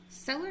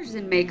Sellers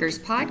and Makers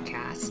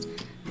podcast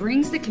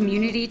brings the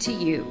community to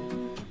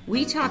you.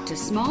 We talk to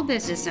small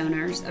business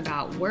owners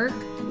about work,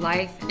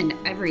 life, and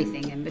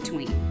everything in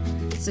between.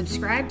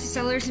 Subscribe to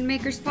Sellers and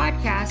Makers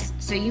podcast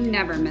so you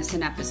never miss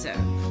an episode.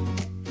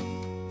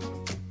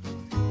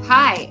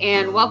 Hi,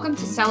 and welcome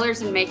to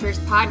Sellers and Makers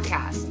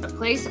podcast, a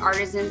place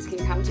artisans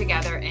can come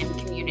together in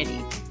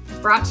community.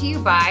 Brought to you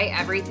by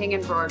Everything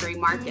Embroidery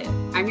Market.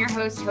 I'm your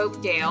host, Hope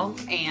Dale,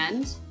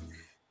 and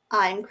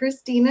I'm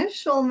Christina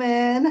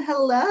Schulman.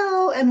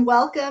 Hello, and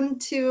welcome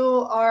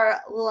to our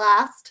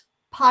last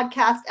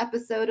podcast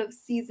episode of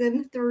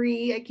season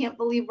 3. I can't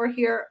believe we're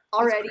here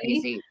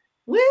already.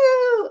 Woo!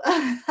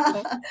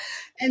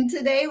 And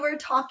today we're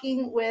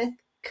talking with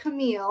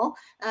Camille.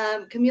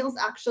 Camille's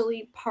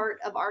actually part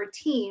of our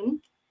team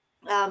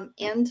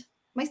and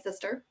my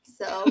sister.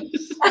 So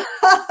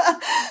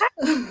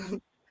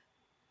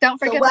don't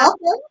forget that.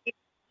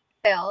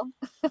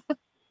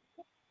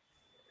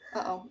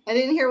 Uh-oh, I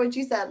didn't hear what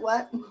you said.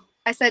 What?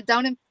 I said,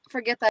 don't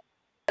forget that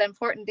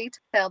important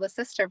detail, the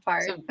sister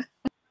part.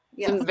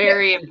 Some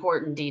very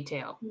important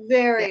detail.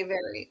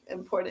 Very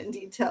important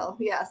detail.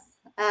 Yes.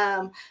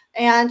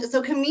 And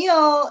so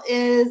Camille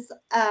is,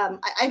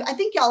 I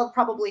think y'all have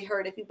probably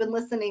heard, if you've been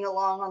listening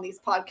along on these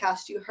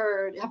podcasts, have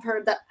heard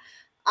that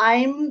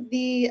I'm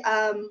the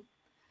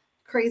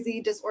crazy,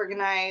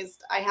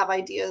 disorganized, I have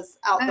ideas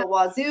out the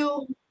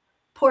wazoo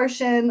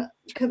portion.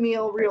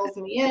 Camille reels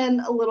me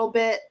in a little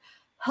bit.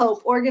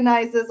 Hope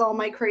organizes all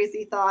my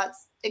crazy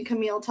thoughts, and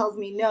Camille tells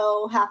me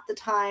no half the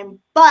time.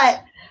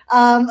 But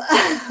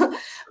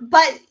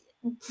but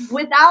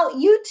without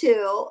you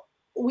two,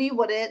 we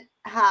wouldn't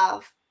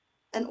have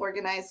an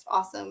organized,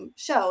 awesome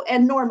show.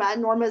 And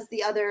Norma's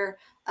the other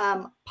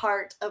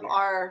part of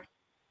our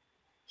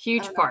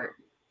huge part.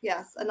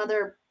 Yes,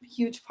 another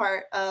huge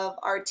part of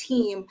our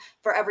team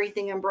for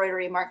Everything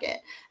Embroidery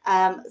Market.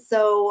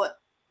 So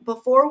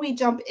before we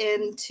jump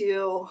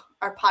into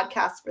our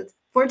podcast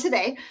for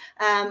today,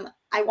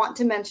 I want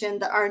to mention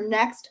that our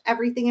next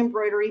Everything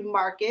Embroidery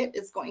Market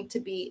is going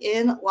to be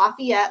in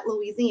Lafayette,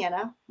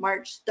 Louisiana,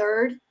 March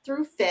 3rd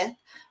through 5th.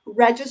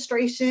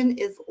 Registration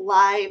is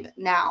live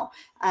now.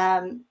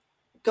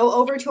 Go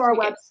over to our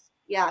website.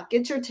 Yeah,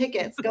 get your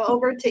tickets. Go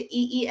over to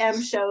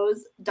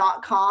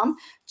eemshows.com.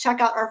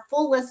 Check out our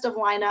full list of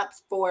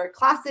lineups for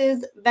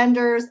classes,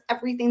 vendors,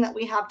 everything that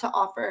we have to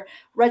offer.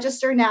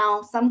 Register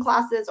now. Some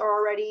classes are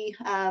already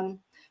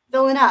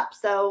filling up.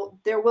 So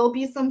there will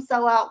be some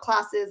sellout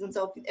classes. And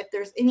so if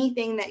there's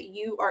anything that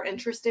you are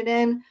interested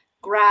in,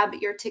 grab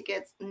your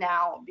tickets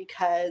now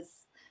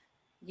because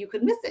you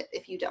could miss it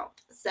if you don't.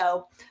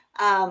 So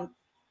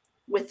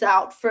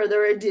without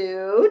further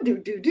ado,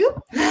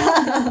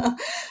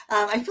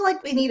 I feel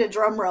like we need a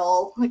drum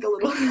roll, like a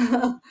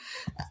little.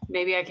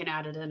 Maybe I can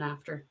add it in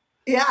after.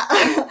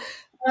 Yeah.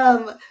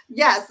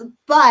 Yes,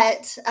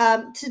 but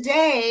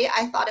today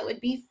I thought it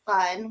would be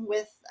fun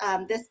with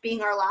this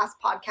being our last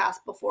podcast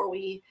before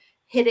we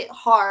hit it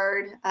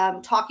hard,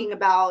 talking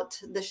about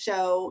the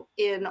show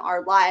in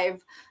our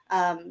live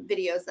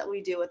videos that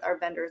we do with our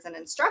vendors and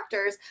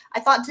instructors.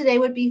 I thought today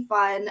would be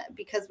fun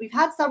because we've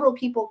had several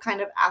people kind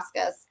of ask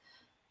us,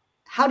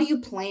 how do you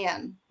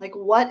plan? Like,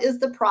 what is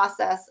the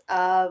process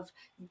of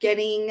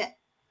getting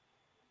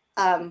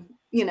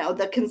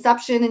the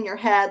conception in your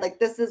head, like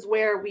this is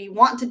where we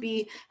want to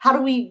be. How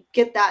do we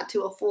get that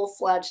to a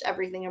full-fledged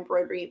Everything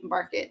Embroidery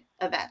Market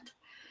event?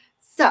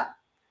 So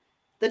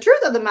the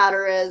truth of the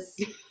matter is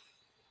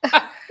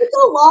it's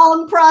a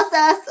long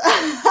process.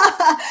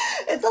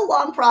 It's a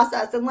long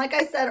process. And like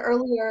I said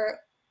earlier,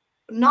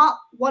 not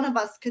one of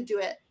us could do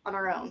it on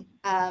our own.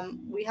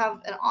 We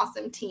have an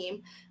awesome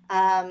team.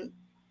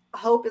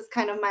 Hope is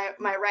kind of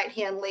my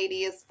right-hand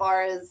lady as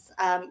far as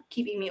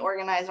keeping me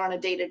organized on a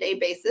day-to-day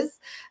basis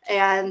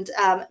and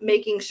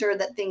making sure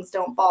that things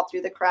don't fall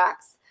through the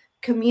cracks.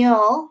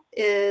 Camille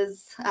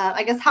is,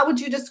 I guess, how would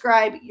you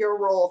describe your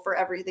role for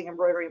Everything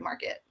Embroidery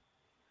Market?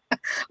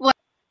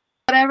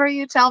 Whatever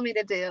you tell me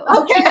to do.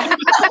 Okay.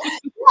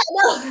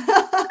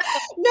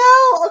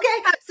 No.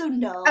 Okay. So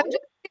no.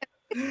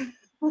 So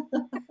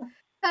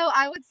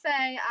I would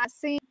say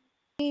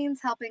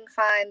scenes, helping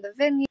find the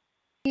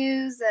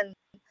venues and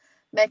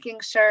making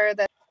sure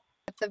that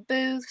the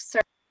booths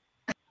are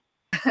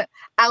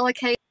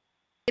allocated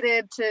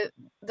to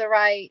the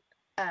right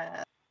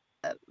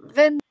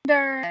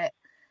vendor,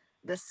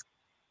 the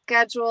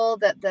schedule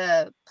that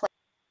the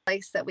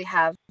place that we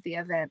have the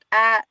event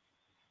at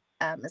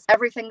is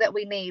everything that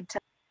we need to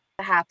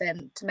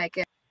happen to make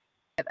it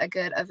a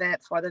good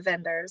event for the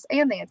vendors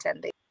and the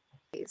attendees.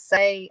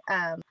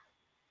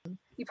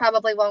 You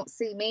probably won't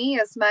see me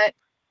as much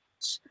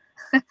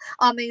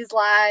on these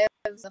lives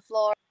on the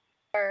floor,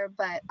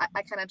 but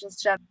I kind of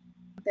just jump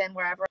in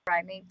wherever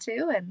I need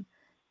to and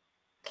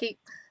keep.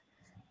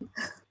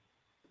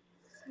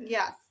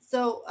 Yes.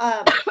 So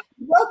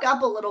broke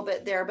up a little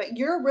bit there, but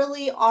you're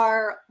really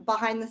our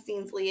behind the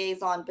scenes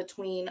liaison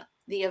between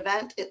the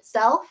event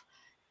itself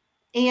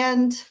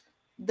and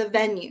the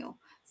venue.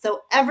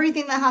 So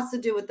everything that has to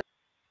do with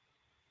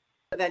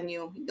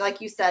venue. Like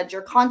you said,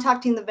 you're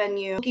contacting the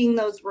venue, booking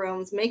those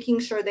rooms,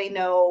 making sure they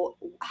know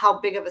how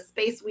big of a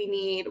space we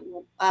need,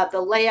 the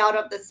layout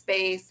of the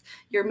space.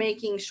 You're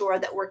making sure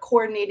that we're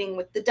coordinating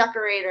with the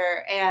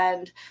decorator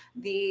and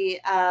the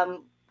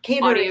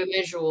catering,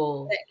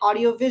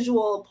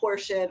 audio-visual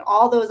portion,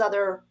 all those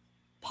other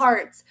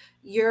parts.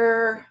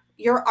 You're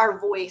our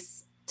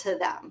voice to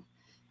them.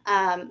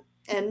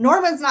 And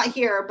Norma's not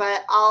here,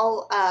 but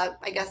I'll,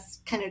 I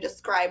guess, kind of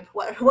describe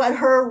what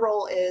her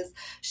role is.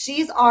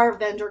 She's our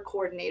vendor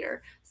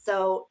coordinator.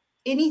 So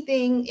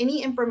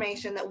any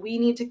information that we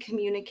need to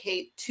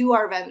communicate to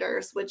our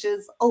vendors, which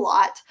is a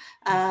lot,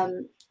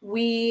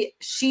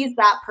 she's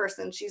that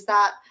person. She's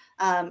that,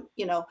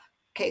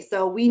 okay,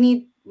 so we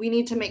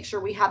need to make sure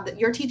we have that.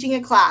 You're teaching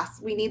a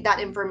class. We need that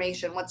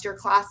information. What's your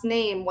class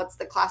name? What's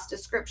the class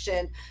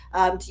description?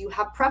 Do you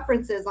have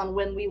preferences on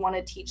when we want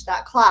to teach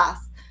that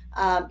class?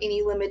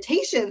 Any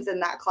limitations in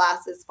that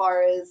class as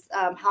far as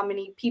how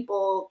many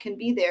people can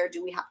be there?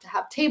 Do we have to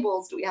have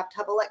tables? Do we have to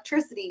have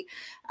electricity?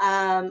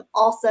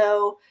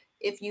 Also,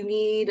 if you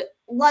need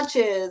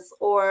lunches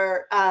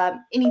or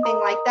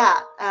anything like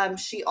that.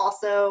 She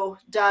also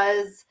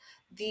does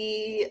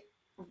the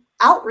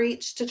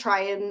outreach to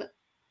try and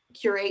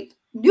curate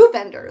new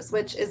vendors,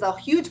 which is a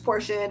huge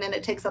portion, and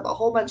it takes up a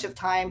whole bunch of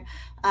time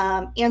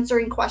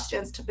answering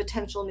questions to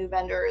potential new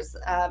vendors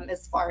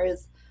as far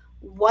as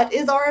what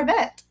is our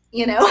event?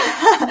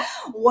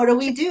 What do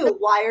we do?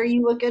 Why are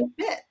you a good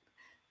fit?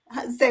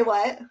 Say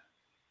what?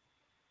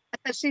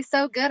 She's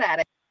so good at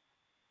it.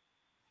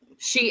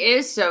 She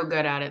is so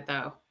good at it,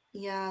 though.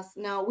 Yes.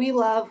 No, we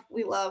love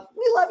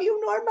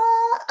you,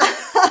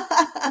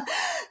 Norma.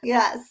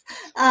 Yes.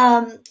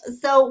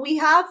 So we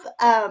have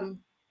an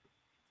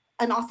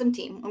awesome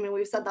team. I mean,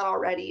 we've said that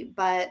already,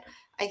 but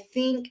I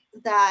think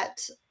that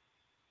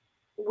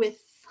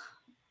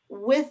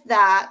with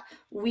that,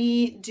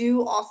 we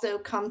do also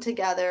come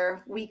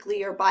together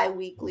weekly or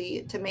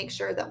bi-weekly to make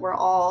sure that we're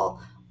all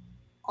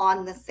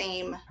on the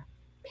same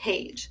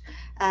page.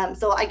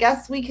 So I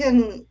guess we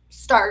can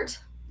start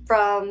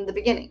from the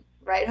beginning,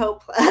 right,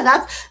 Hope?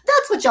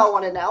 That's what y'all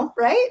want to know,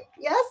 right?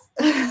 Yes?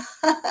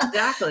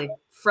 Exactly.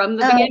 From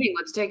the beginning.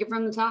 Let's take it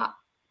from the top.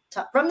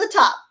 From the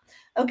top.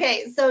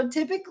 Okay, so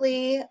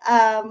typically,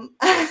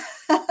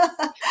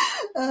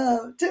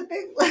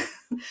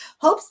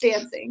 Hope's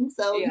dancing.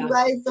 So you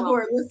guys who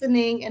are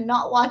listening and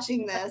not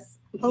watching this,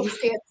 Hope's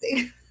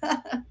dancing.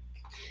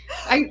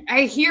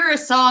 I hear a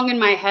song in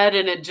my head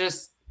and it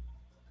just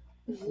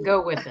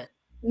go with it.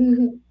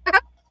 Mm-hmm.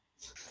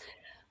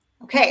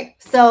 Okay,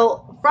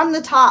 so from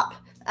the top,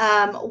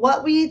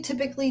 what we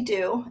typically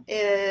do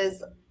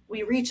is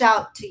we reach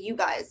out to you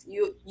guys,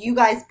 you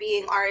guys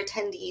being our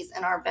attendees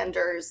and our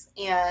vendors,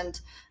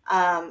 and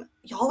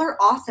y'all are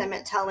awesome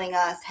at telling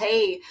us,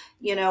 hey,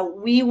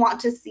 we want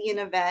to see an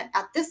event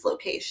at this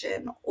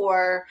location,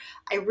 or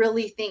I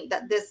really think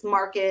that this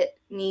market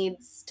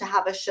needs to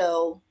have a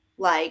show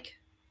like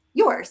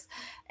yours.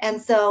 And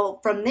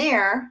so from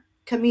there,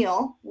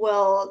 Camille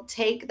will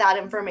take that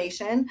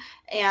information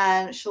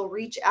and she'll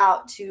reach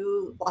out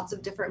to lots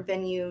of different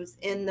venues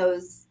in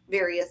those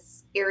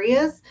various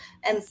areas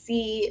and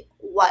see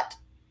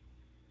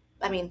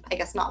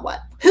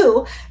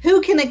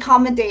who can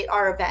accommodate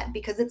our event,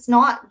 because it's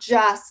not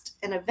just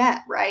an event,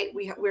 right?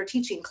 We're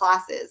teaching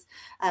classes.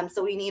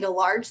 So we need a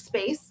large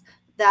space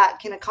that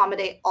can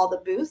accommodate all the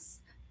booths.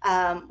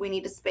 We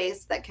need a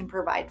space that can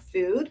provide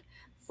food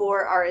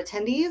for our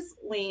attendees.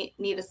 We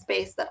need a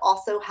space that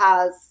also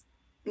has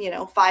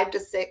 5 to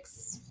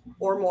 6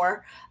 or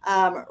more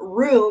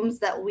rooms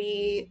that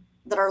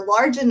are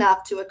large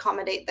enough to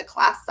accommodate the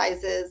class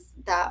sizes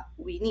that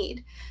we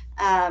need.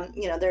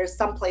 There's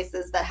some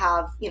places that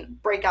have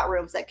breakout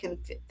rooms that can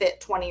fit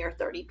 20 or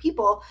 30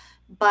 people,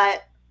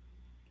 but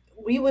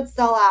we would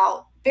sell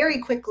out very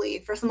quickly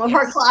for some of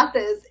our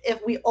classes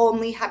if we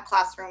only had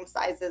classroom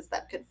sizes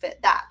that could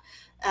fit that.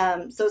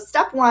 So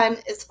step one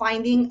is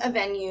finding a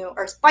venue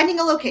or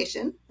finding a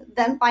location,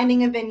 then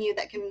finding a venue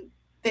that can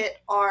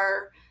fit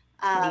our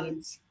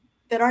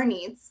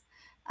needs.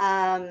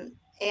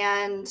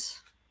 And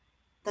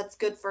that's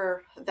good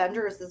for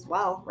vendors as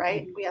well,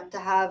 right?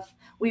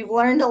 We've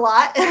learned a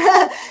lot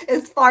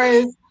as far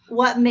as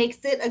what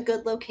makes it a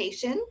good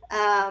location.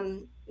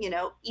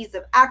 Ease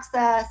of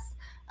access.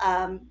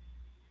 I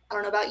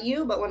don't know about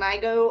you, but when I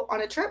go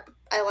on a trip,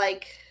 I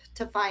like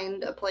to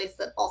find a place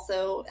that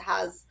also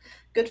has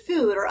good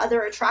food or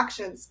other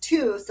attractions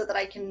too, so that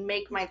I can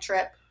make my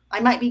trip. I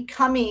might be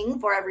coming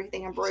for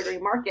Everything Embroidery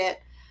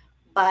Market,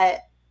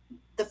 but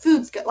the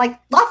food's good. Like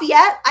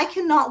Lafayette, I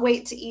cannot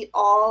wait to eat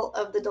all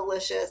of the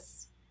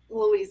delicious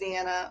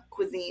Louisiana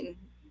cuisine.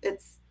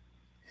 That's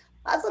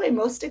what I'm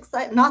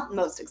not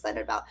most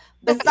excited about.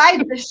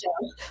 Besides the show.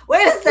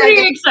 Wait a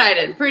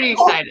second. Pretty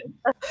excited.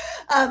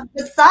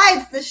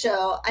 Besides the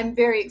show, I'm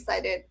very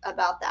excited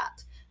about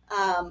that.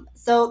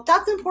 So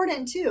that's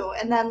important too.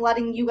 And then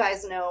letting you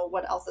guys know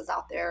what else is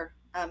out there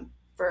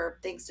for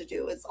things to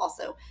do is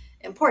also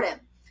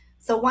important.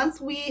 So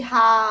once we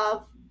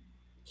have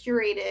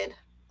curated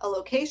a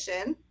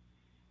location,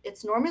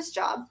 it's Norma's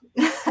job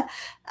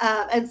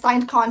and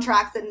signed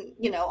contracts and,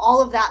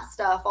 all of that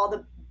stuff, all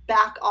the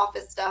back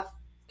office stuff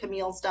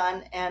Camille's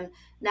done. And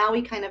now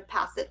we kind of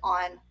pass it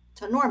on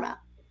to Norma.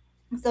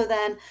 So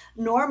then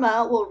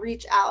Norma will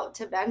reach out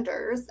to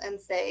vendors and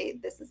say,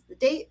 this is the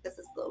date, this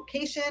is the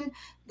location,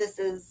 this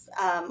is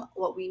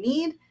what we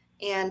need.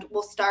 And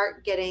we'll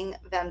start getting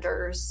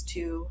vendors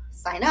to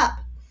sign up.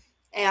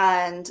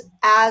 And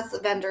as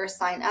vendors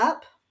sign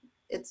up,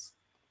 it's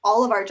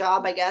all of our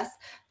job, I guess,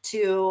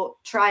 to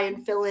try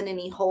and fill in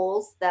any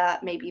holes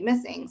that may be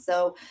missing.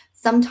 So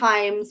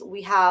sometimes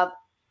we have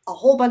a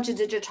whole bunch of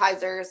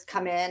digitizers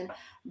come in,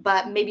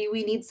 but maybe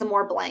we need some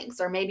more blanks,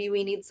 or maybe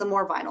we need some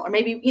more vinyl, or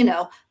maybe,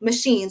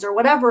 machines or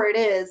whatever it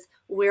is.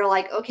 We're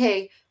like,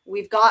 okay,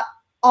 we've got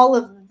all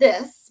of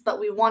this, but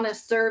we want to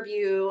serve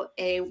you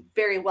a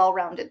very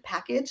well-rounded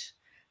package.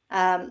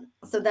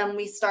 So then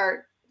we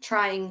start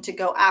trying to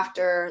go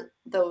after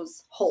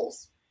those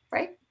holes,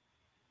 right?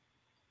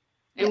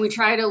 And we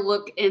try to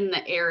look in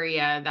the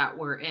area that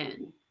we're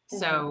in.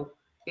 So,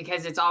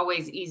 because it's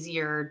always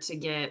easier to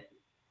get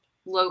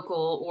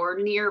local or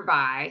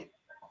nearby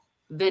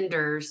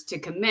vendors to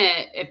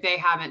commit if they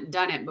haven't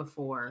done it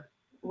before.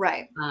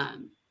 Right.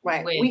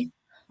 Right. With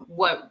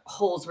what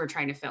holes we're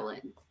trying to fill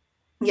in.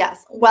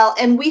 Yes. Well,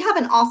 and we have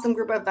an awesome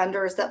group of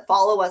vendors that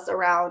follow us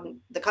around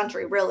the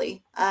country,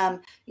 really. They're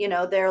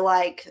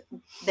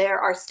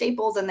our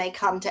staples and they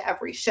come to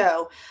every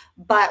show,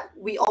 but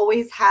we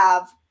always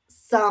have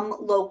some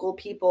local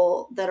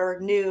people that are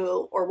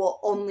new or will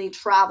only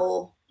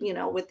travel,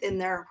 within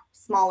their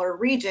smaller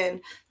region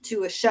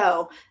to a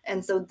show.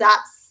 And so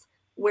that's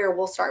where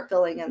we'll start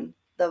filling in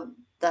the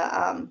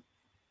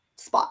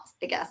spots,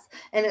 I guess.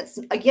 And it's,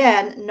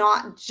 again,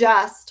 not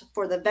just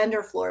for the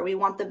vendor floor. We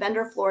want the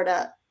vendor floor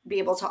to be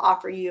able to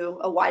offer you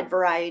a wide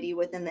variety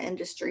within the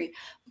industry,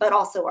 but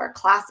also our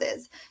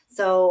classes.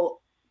 So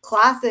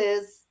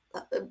classes,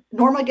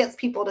 Norma gets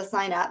people to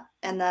sign up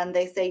and then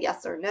they say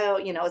yes or no,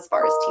 as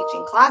far as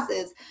teaching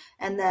classes.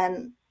 And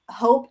then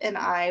Hope and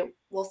I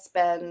will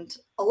spend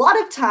a lot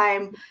of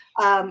time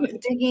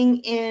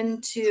digging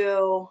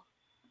into,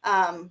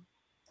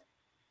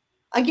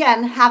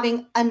 again,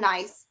 having a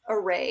nice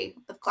array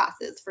of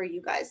classes for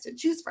you guys to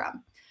choose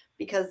from.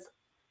 Because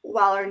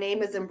while our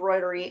name is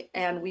embroidery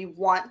and we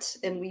want,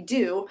 and we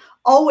do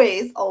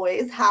always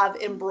have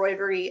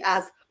embroidery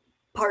as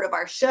part of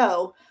our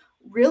show,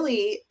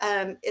 really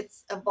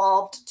it's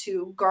evolved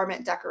to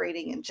garment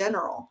decorating in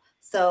general.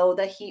 So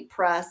the heat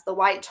press, the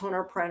white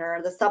toner printer,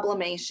 the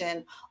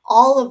sublimation,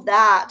 all of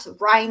that,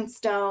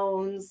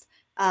 rhinestones,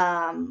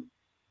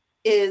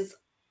 is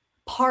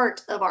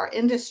part of our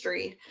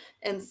industry.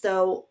 And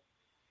so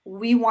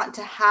we want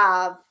to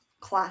have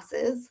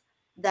classes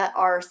that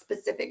are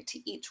specific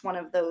to each one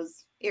of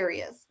those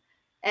areas,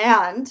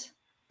 and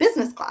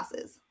business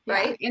classes,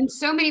 right? Yeah. And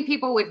so many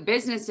people with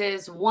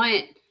businesses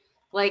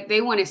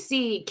they want to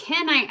see,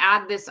 can I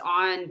add this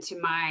on to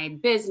my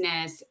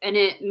business and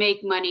it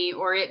make money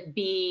or it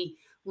be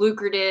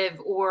lucrative,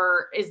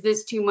 or is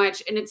this too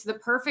much? And it's the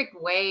perfect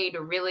way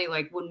to really,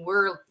 when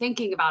we're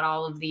thinking about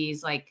all of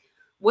these,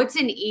 what's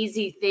an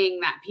easy thing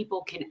that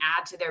people can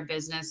add to their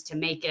business to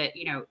make it,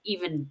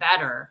 even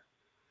better?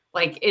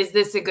 Is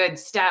this a good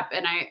step?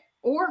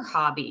 Or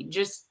hobby,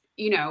 just,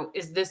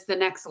 is this the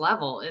next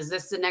level? Is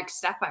this the next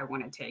step I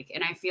want to take?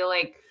 And I feel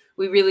like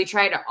we really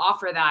try to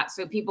offer that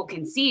so people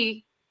can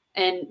see,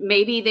 and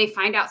maybe they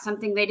find out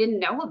something they didn't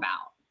know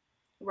about.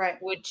 Right.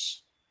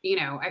 Which,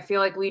 I feel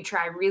like we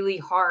try really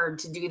hard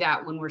to do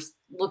that when we're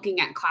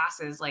looking at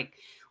classes.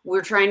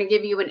 We're trying to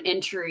give you an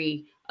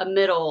entry, a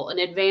middle, an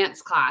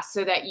advanced class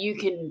so that you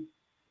can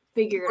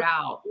figure it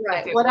out.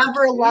 Right.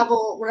 Whatever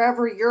level,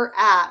 wherever you're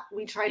at,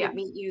 we try to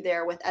meet you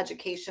there with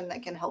education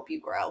that can help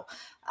you grow.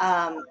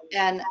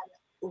 And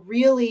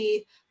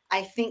really,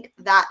 I think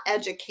that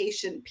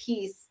education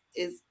piece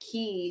is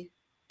key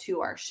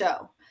to our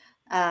show.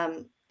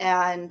 And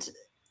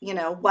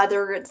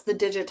whether it's the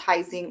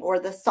digitizing or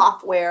the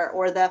software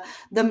or the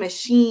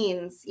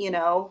machines,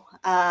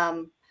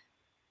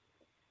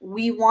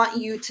 we want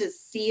you to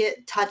see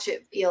it, touch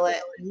it, feel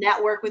it,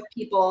 network with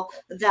people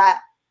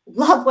that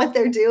love what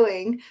they're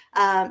doing,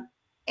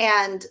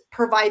 and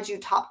provide you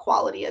top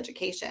quality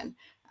education.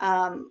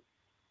 I'm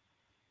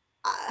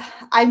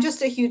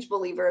just a huge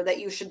believer that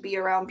you should be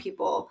around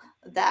people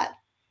that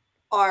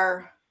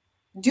are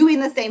doing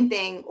the same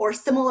thing or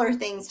similar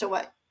things to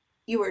what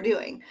you are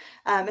doing.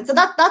 And so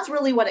that's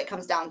really what it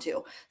comes down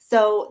to.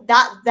 So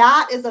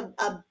that is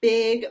a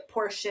big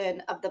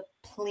portion of the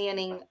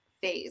planning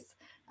phase,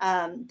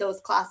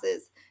 those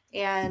classes.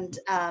 And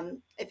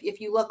if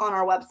you look on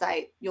our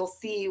website, you'll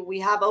see we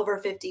have over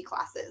 50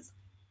 classes.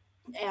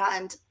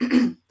 And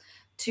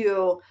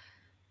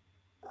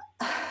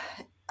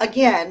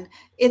again,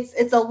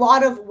 it's a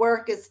lot of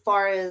work as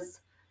far as,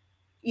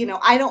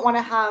 I don't want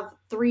to have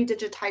 3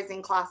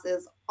 digitizing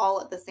classes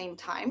all at the same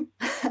time.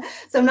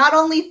 So not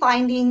only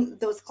finding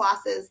those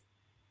classes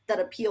that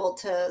appeal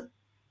to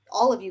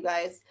all of you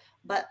guys,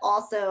 but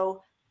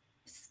also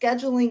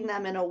scheduling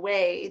them in a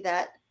way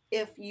that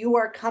if you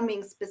are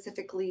coming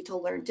specifically to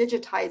learn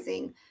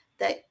digitizing,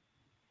 that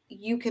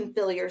you can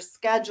fill your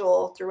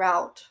schedule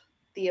throughout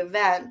the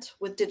event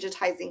with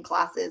digitizing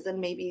classes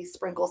and maybe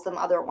sprinkle some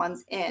other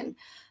ones in.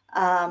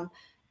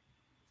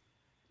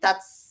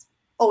 That's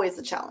always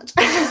a challenge.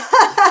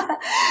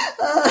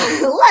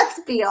 Let's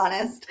be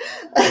honest.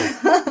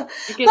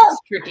 It gets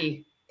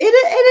tricky. It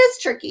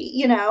is tricky,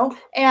 you know,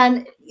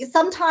 and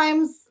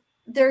sometimes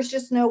there's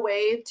just no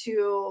way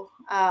to,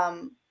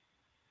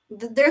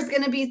 there's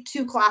going to be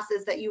 2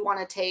 classes that you want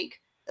to take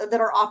that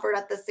are offered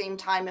at the same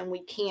time, and we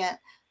can't,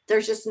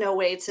 there's just no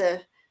way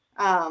to,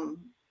 I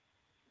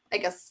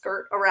guess,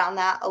 skirt around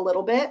that a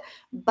little bit,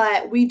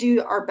 but we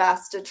do our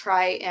best to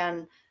try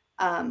and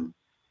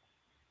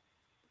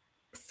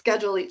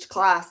schedule each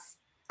class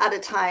at a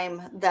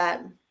time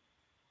that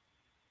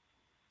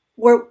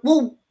will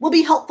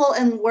be helpful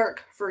and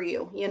work for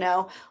you. You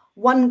know,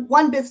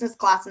 one business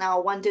class now,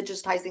 one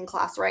digitizing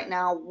class right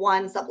now,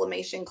 one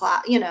sublimation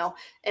class, you know,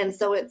 and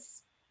so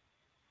it's,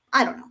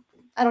 I don't know.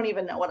 I don't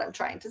even know what I'm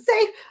trying to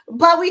say,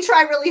 but we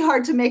try really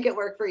hard to make it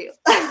work for you.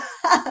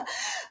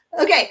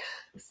 Okay,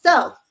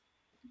 so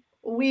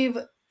we've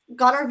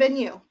got our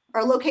venue,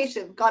 our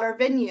location, got our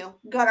venue,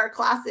 got our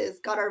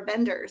classes, got our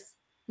vendors.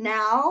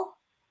 Now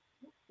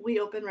we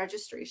open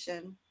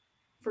registration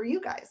for you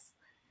guys.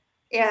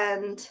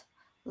 And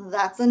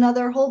that's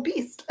another whole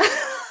beast.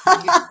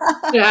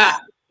 Yeah.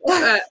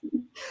 Yes.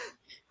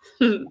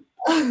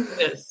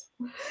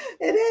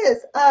 It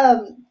is.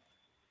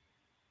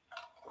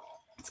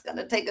 It's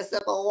gonna take a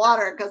sip of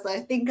water because I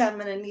think I'm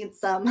gonna need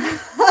some.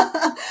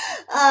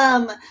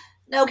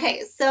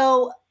 Okay,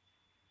 so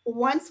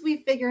once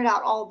we figured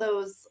out all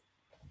those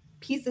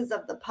pieces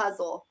of the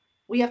puzzle,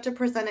 we have to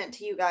present it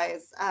to you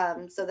guys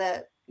so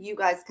that you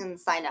guys can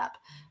sign up.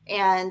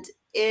 And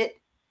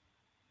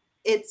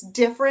it's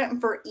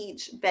different for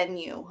each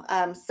venue.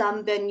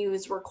 Some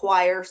venues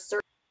require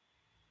certain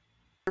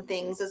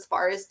things as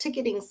far as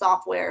ticketing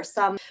software.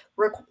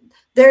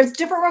 There's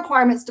different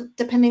requirements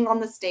depending on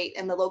the state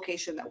and the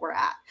location that we're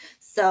at.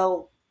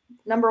 So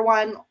number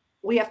one,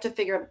 we have to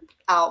figure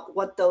out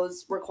what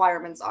those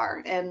requirements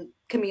are. And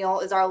Camille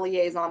is our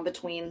liaison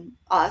between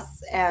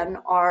us and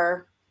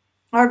our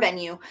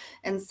venue.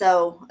 And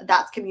so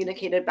that's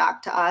communicated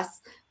back to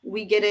us.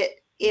 We get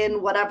it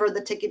in whatever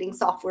the ticketing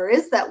software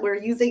is that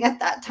we're using at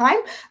that time.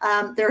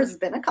 There's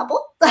been a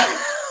couple.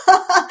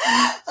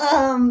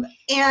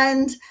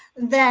 And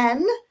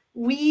then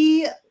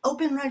we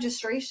open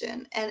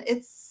registration, and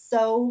it's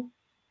so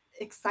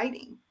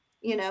exciting,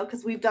 you know,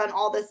 because we've done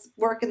all this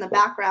work in the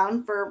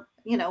background for,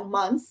 you know,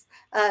 months.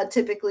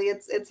 Typically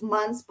it's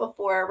months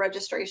before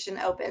registration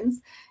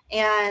opens.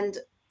 And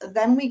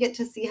then we get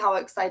to see how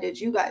excited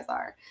you guys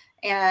are.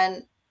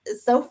 And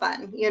it's so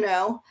fun, you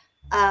know.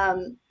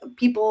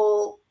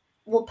 People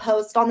will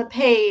post on the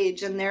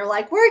page and they're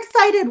like, we're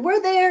excited,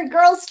 we're there,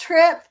 girls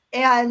trip.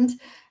 And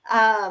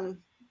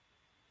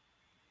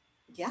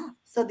yeah,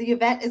 so the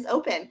event is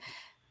open,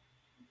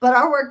 but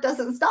our work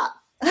doesn't stop.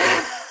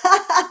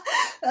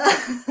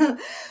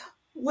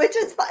 Which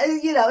is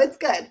fun, you know, it's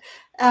good.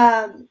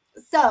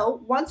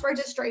 So once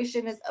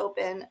registration is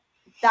open,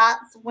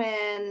 that's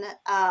when,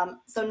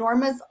 so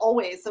Norma's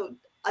always, so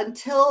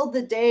until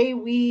the day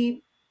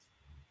we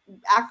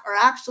are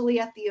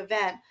actually at the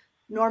event,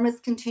 Norma's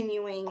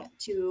continuing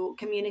to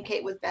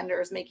communicate with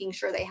vendors, making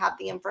sure they have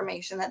the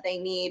information that they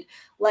need,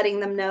 letting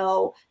them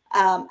know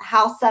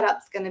how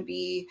setup's going to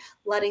be,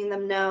 letting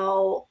them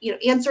know, you know,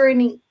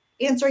 answering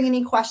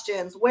any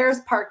questions.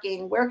 Where's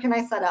parking? Where can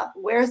I set up?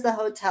 Where's the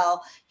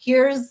hotel?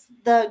 Here's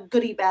the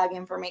goodie bag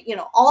information, you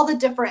know, all the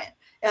different,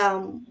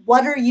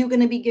 what are you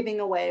going to be giving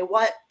away?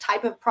 What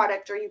type of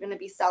product are you going to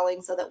be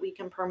selling so that we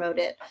can promote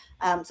it?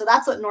 So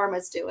that's what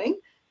Norma's doing.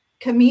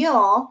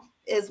 Camille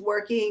is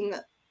working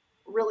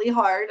really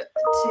hard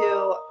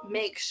to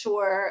make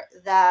sure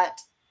that,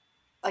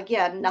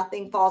 again,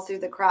 nothing falls through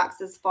the cracks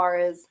as far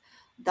as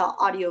the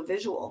audio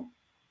visual.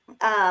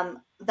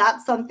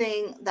 That's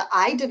something that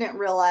I didn't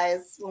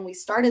realize when we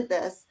started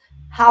this,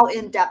 how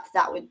in depth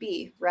that would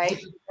be, right?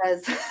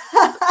 Because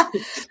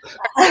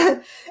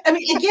I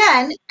mean,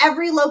 again,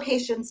 every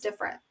location's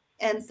different.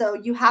 And so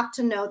you have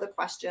to know the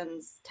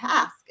questions to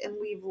ask. And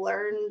we've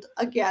learned,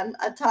 again,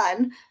 a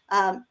ton.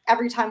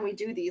 Every time we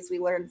do these, we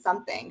learn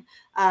something.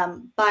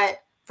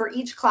 But for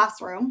each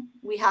classroom,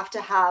 we have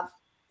to have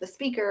the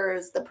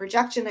speakers, the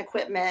projection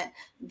equipment,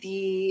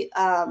 the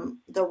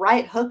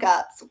right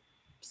hookups.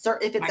 So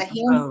if it's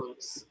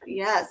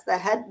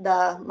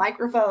the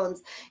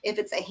microphones. If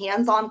it's a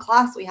hands-on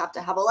class, we have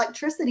to have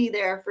electricity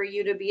there for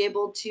you to be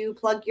able to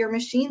plug your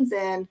machines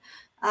in,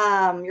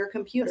 your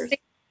computers.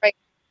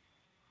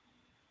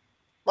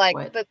 Like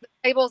the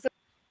tables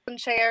and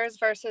chairs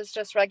versus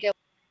just regular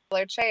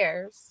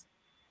chairs.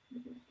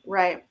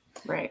 Right.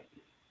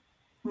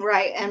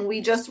 And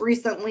we just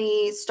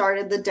recently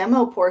started the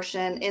demo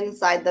portion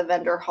inside the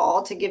vendor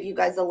hall to give you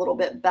guys a little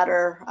bit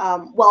better,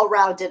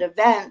 well-rounded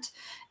event.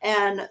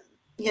 And,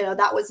 you know,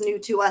 that was new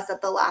to us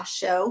at the last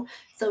show.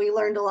 So we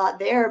learned a lot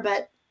there,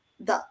 but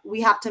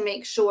we have to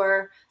make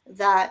sure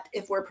that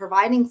if we're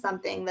providing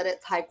something that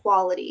it's high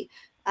quality,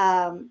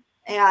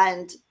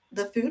 and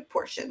the food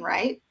portion,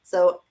 right?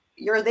 So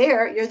you're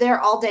there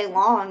all day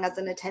long as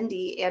an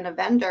attendee and a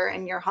vendor,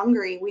 and you're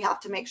hungry. We have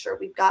to make sure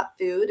we've got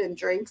food and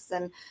drinks,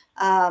 and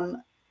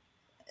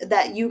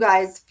that you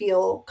guys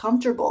feel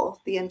comfortable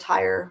the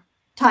entire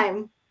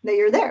time that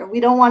you're there.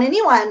 We don't want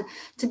anyone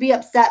to be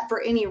upset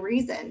for any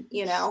reason,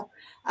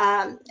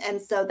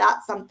 and so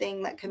that's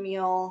something that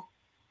Camille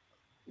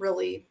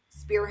really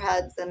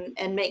spearheads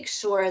and makes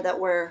sure that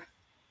we're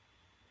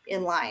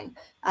in line.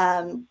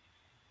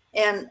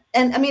 And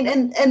I mean,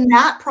 and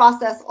that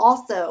process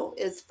also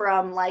is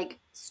from like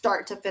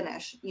start to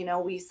finish.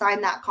 We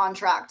sign that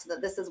contract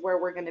that this is where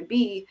we're going to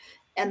be.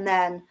 And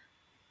then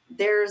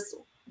there's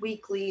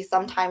weekly,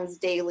 sometimes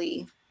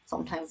daily,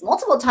 sometimes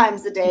multiple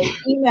times a day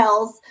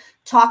emails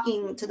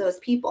talking to those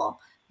people.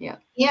 Yeah.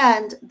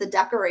 And the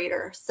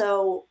decorator.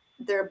 So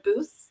their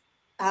booths,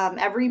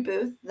 every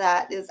booth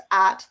that is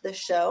at the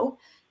show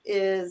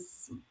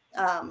is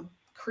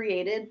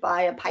created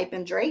by a pipe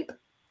and drape.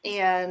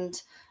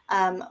 And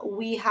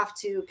we have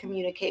to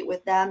communicate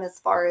with them as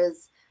far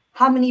as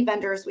how many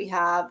vendors we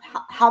have,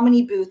 how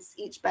many booths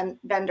each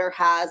vendor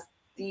has,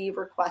 the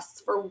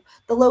requests for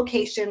the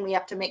location. We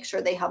have to make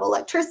sure they have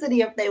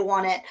electricity if they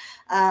want it,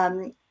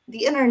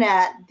 the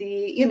internet,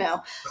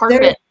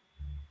 carpet.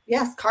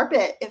 Yes,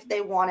 carpet if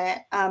they want it.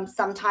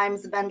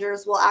 Sometimes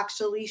vendors will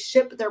actually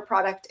ship their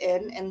product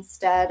in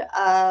instead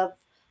of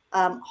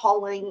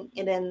hauling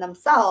it in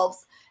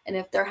themselves. And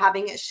if they're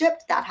having it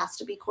shipped, that has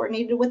to be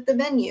coordinated with the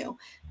venue.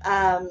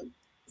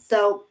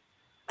 So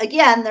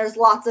again, there's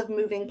lots of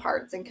moving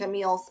parts, and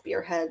Camille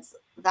spearheads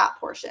that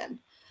portion.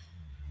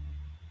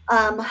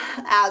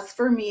 As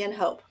for me and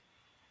Hope,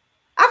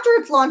 after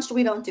it's launched,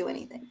 we don't do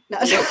anything. No.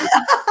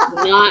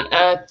 Not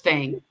a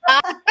thing.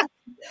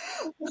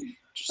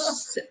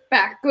 Just sit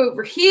back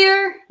over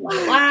here,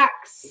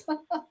 relax.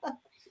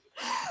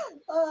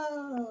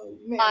 Oh,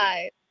 man.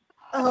 Lies.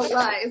 Oh,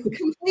 lies.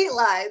 Complete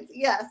lies.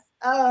 Yes.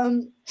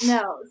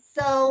 No.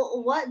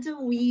 So what do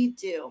we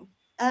do?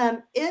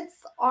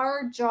 It's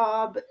our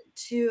job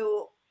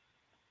to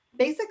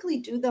basically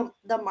do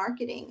the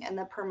marketing and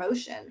the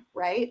promotion,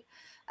 right?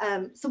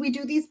 So we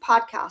do these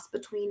podcasts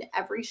between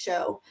every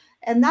show,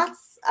 and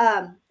that's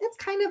it's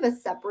kind of a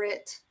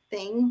separate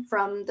thing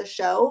from the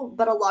show,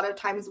 but a lot of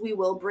times we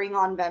will bring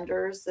on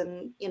vendors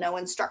and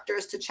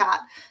instructors to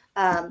chat.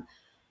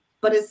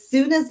 But as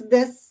soon as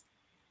this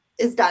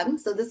is done,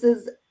 so this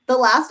is the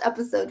last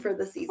episode for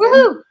the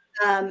season.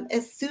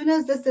 As soon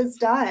as this is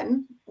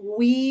done,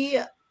 we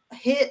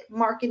hit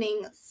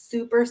marketing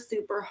super,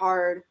 super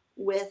hard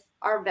with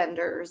our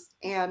vendors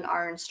and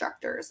our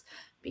instructors,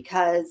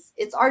 because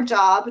it's our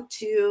job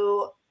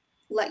to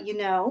let you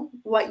know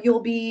what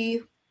you'll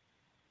be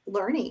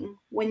learning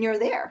when you're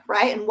there,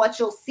 right? And what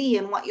you'll see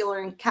and what you'll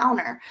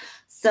encounter.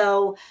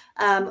 So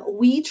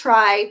we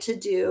try to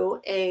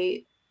do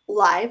a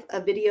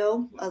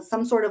video,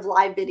 some sort of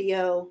live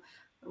video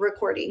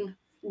recording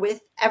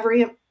with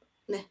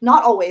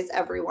not always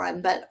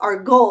everyone, but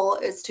our goal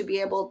is to be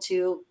able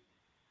to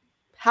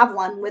have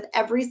one with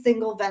every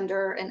single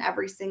vendor and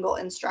every single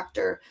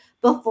instructor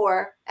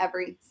before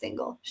every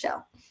single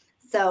show.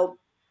 So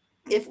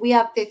if we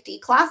have 50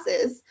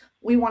 classes,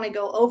 we want to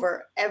go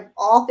over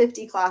all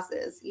 50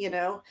 classes.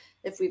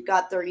 If we've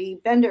got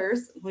 30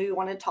 vendors, we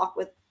want to talk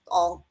with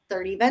all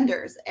 30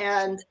 vendors.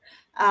 And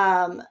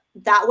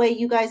that way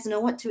you guys know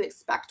what to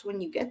expect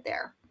when you get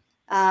there.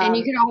 And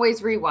you can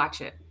always rewatch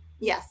it.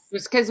 Yes.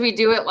 Just because we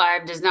do it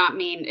live does not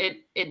mean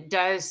it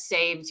does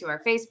save to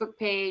our Facebook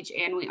page.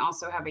 And we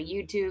also have a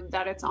YouTube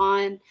that it's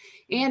on.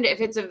 And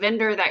if it's a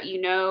vendor that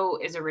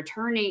is a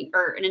returning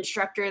or an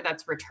instructor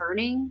that's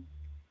returning,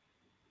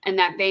 and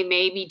that they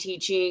may be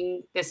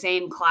teaching the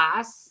same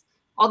class,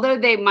 although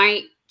they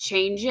might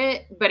change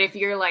it. But if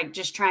you're like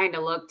just trying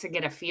to look to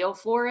get a feel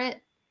for it,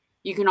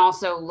 you can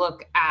also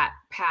look at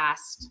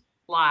past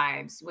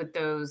lives with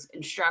those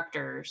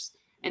instructors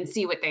and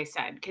see what they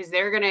said, because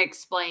they're going to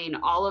explain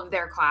all of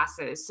their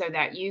classes so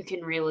that you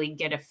can really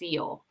get a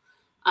feel.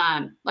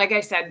 Like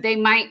I said, they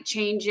might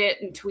change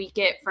it and tweak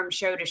it from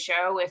show to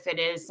show if it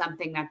is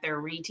something that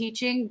they're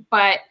reteaching,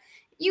 but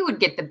you would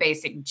get the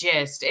basic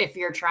gist if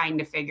you're trying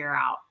to figure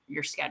out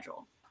your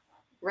schedule.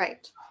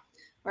 Right.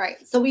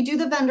 So we do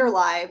the vendor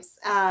lives,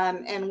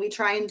 and we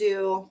try and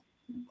do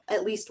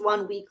at least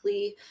one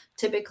weekly,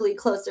 typically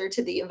closer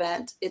to the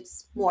event.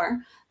 It's more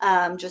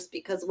just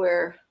because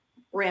we're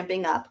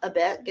ramping up a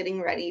bit, getting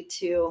ready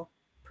to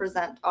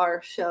present our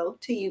show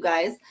to you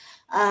guys.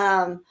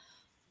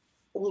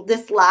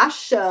 This last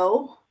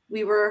show,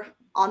 we were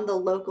on the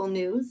local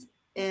news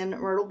in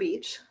Myrtle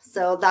Beach.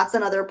 So that's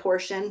another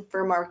portion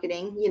for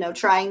marketing,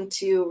 trying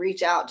to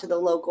reach out to the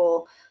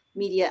local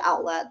media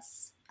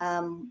outlets,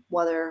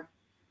 whether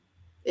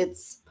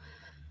it's,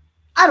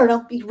 I don't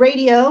know,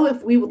 radio.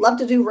 If we would love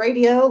to do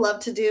radio,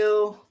 love to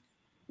do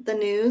the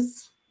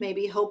news.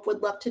 Maybe Hope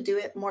would love to do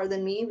it more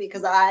than me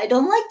because I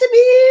don't like to be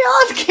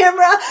on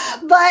camera,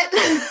 but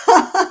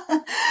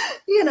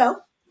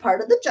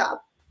part of the job.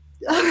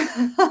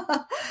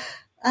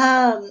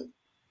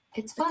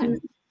 It's fun.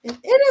 It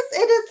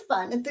is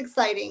fun. It's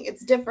exciting.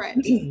 It's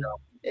different.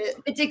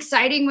 It's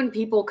exciting when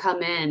people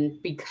come in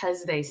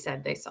because they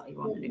said they saw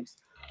you on the news.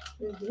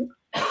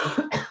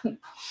 Mm-hmm.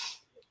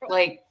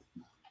 Like,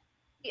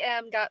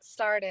 got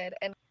started,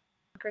 and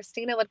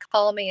Christina would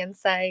call me and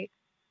say,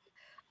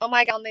 "Oh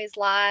my God, on these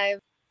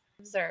lives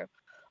or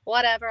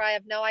whatever, I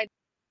have no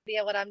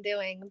idea what I'm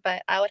doing."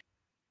 But I would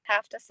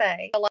have to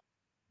say a lot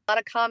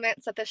of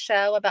comments at the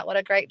show about what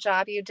a great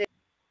job you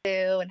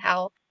do and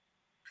how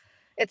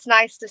it's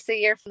nice to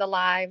see you from the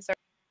lives or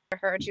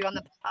heard you on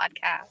the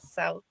podcast.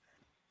 So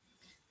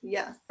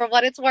yes, for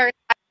what it's worth,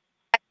 I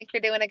think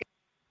you're doing a good.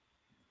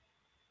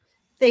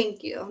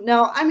 Thank you.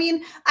 No, I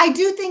mean, I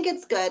do think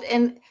it's good.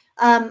 And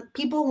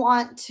people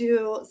want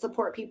to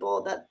support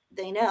people that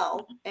they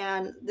know.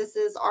 And this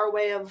is our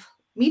way of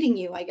meeting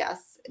you, I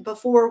guess,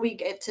 before we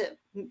get to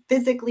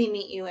physically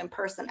meet you in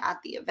person at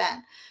the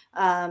event,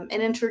 and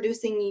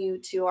introducing you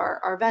to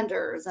our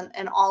vendors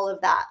and all of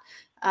that.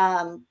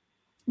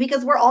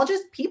 Because we're all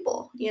just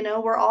people,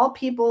 we're all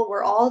people.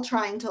 We're all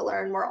trying to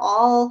learn. We're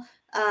all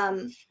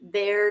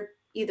there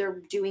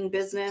either doing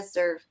business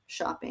or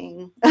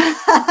shopping,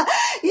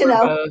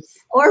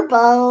 or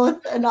both.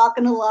 I'm not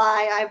going to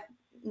lie. I've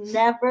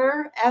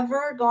never,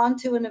 ever gone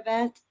to an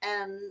event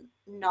and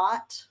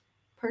not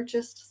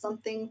purchased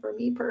something for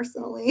me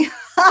personally.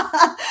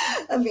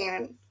 I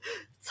mean,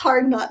 it's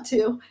hard not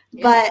to,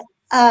 yeah.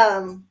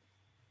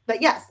 But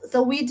yes,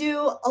 so we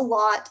do a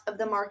lot of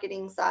the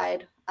marketing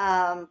side.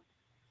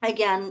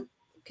 Again,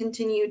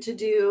 continue to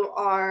do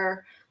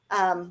our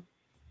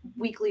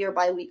weekly or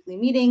bi-weekly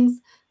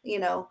meetings.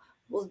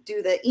 We'll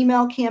do the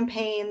email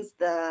campaigns,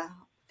 the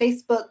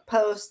Facebook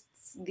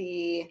posts,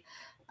 the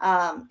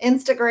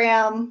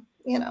Instagram,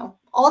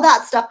 all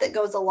that stuff that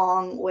goes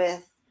along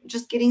with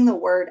just getting the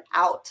word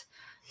out.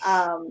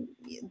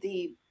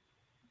 The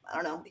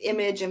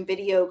image and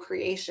video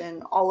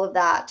creation, all of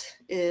that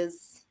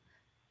is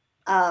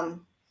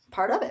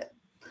part of it.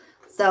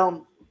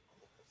 So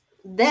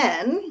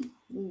then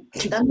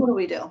what do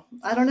we do?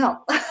 I don't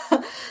know.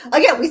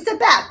 Again, we sit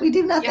back. We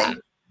do nothing.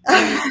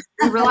 Yeah.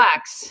 We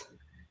relax.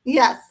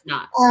 Yes.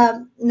 Not.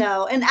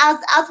 No. And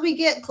as we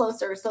get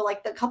closer, so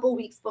like the couple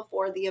weeks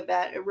before the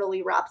event, it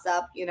really wraps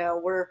up.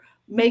 We're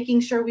making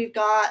sure we've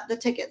got the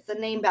tickets, the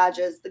name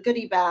badges, the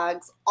goodie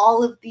bags,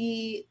 all of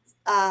the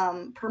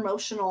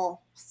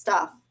promotional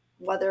stuff,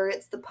 whether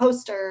it's the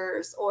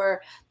posters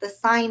or the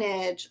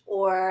signage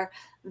or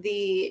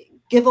the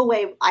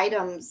giveaway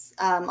items.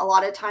 A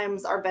lot of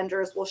times our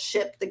vendors will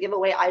ship the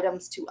giveaway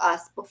items to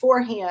us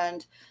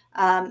beforehand.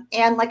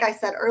 And like I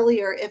said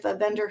earlier, if a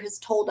vendor has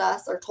told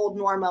us or told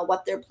Norma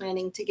what they're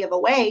planning to give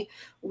away,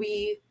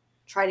 we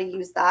try to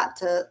use that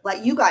to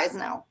let you guys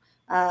know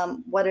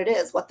what it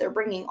is, what they're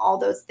bringing, all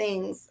those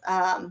things.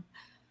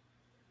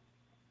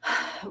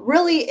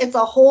 Really, it's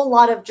a whole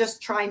lot of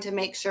just trying to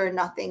make sure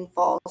nothing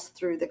falls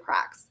through the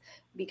cracks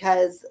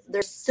because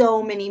there's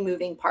so many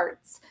moving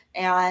parts.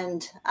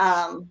 And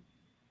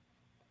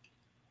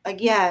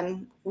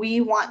again, we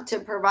want to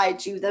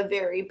provide you the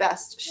very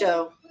best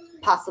show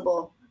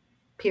possible,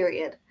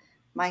 period.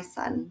 My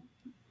son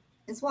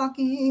is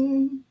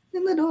walking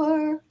in the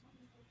door.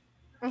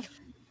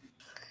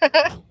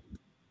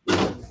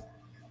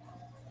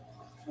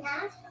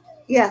 Snack?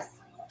 Yes.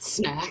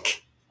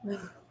 Snack.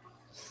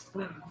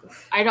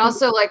 I'd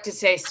also like to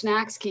say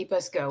snacks keep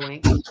us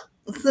going.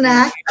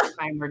 Snacks.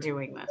 Time we're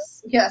doing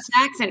this. Yes.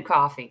 Snacks and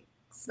coffee.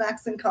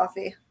 Snacks and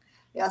coffee.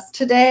 Yes.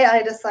 Today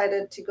I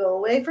decided to go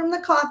away from the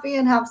coffee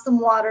and have some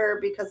water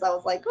because I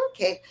was like,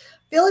 okay,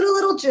 feeling a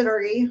little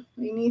jittery.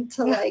 We need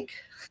to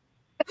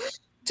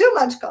too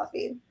much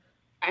coffee.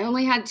 I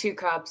only had 2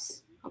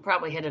 cups. I'll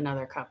probably hit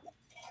another cup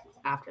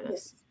after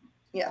this.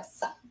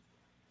 Yes.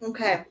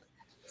 Okay.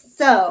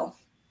 So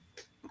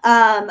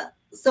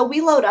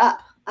we load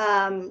up.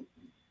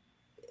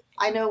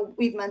 I know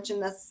we've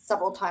mentioned this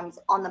several times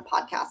on the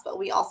podcast, but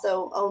we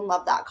also own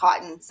Love That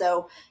Cotton.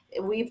 So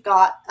we've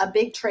got a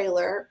big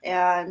trailer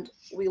and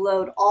we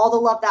load all the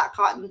Love That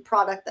Cotton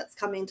product that's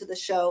coming to the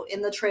show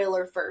in the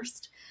trailer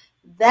first.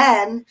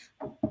 Then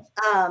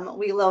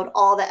we load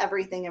all the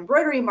Everything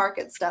Embroidery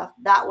Market stuff.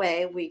 That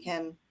way we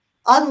can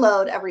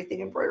unload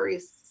Everything Embroidery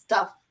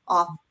stuff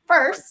off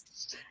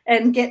first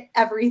and get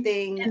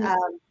everything. And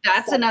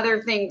that's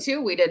another thing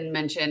too we didn't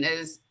mention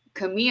is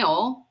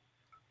Camille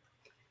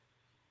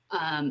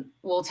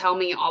will tell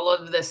me all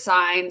of the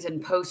signs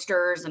and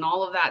posters and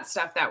all of that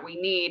stuff that we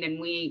need.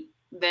 And we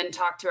then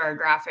talk to our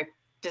graphic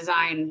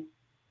design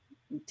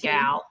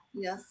gal.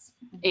 Yes.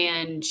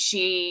 And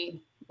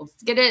she will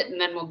get it and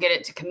then we'll get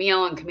it to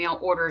Camille and Camille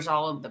orders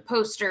all of the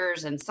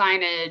posters and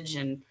signage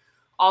and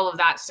all of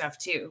that stuff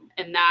too.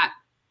 And that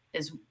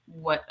is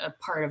what a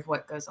part of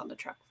what goes on the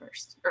truck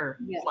first or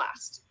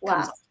last.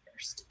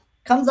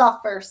 Comes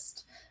off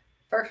first.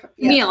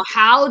 Camille,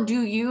 how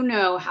do you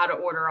know how to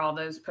order all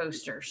those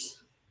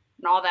posters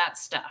and all that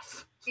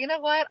stuff? You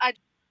know what? I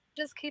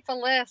just keep a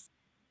list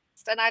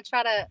and I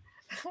try to,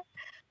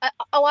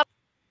 a lot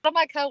of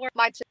my coworkers,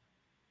 my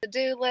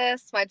to-do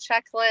list, my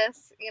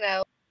checklist,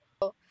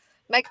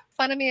 make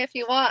fun of me if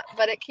you want,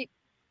 but it keeps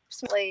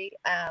me,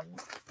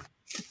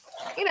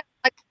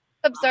 like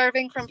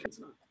observing from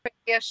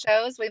previous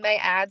shows. We may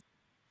add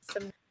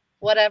some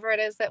whatever it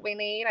is that we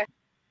need. I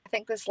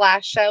think this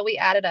last show we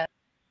added a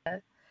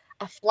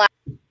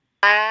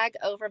flag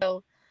over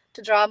to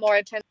draw more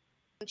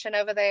attention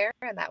over there,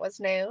 and that was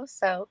new.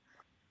 So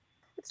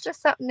it's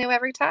just something new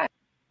every time.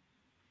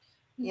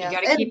 Yes.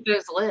 You got to keep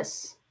those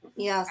lists.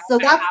 Yeah. So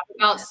that's have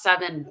about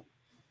 7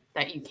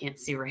 that you can't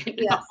see right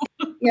now.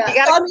 Yes.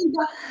 Yeah. So, I mean,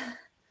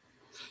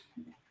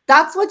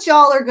 that's what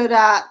y'all are good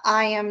at.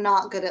 I am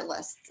not good at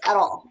lists at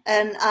all.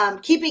 And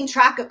keeping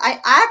track of,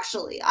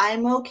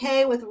 I'm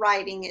okay with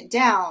writing it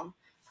down,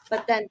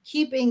 but then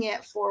keeping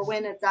it for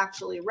when it's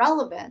actually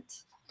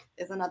relevant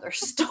is another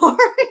story.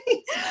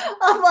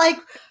 I'm like,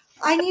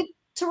 I need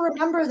to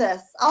remember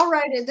this. I'll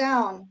write it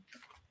down.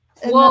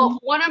 And well,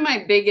 one of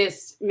my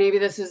biggest, maybe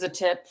this is a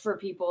tip for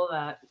people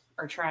that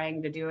are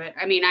trying to do it.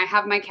 I mean, I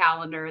have my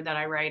calendar that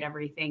I write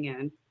everything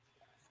in.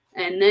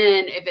 And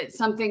then if it's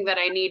something that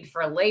I need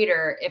for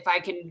later, if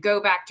I can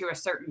go back to a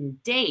certain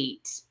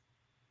date,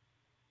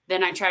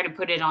 then I try to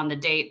put it on the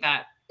date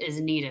that is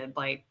needed.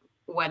 Like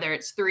whether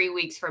it's 3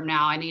 weeks from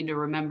now, I need to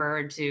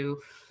remember to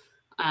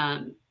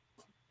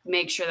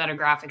make sure that a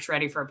graphic's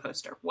ready for a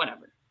poster,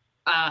 whatever.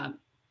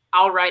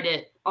 I'll write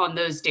it on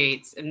those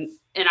dates, and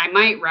I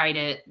might write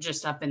it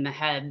just up in the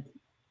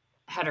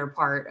header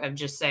part of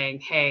just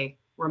saying, hey,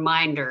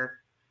 reminder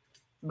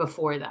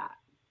before that.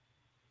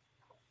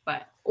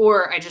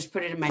 Or I just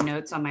put it in my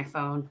notes on my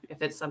phone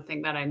if it's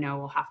something that I know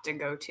we'll have to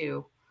go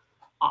to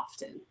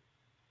often.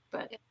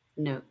 But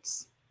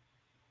notes,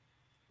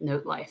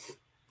 note life.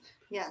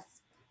 Yes.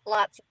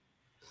 Lots.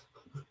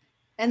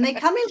 And they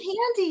come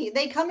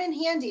in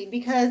handy.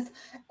 Because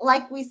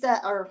like we said,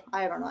 or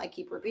I don't know, I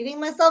keep repeating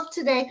myself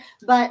today,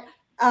 but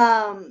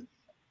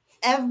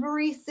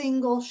every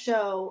single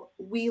show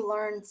we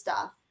learn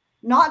stuff,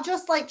 not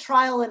just like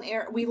trial and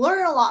error. We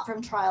learn a lot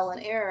from trial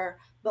and error,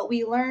 but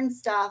we learn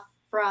stuff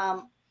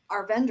from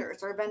our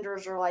vendors. Our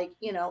vendors are like,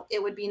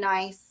 it would be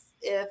nice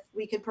if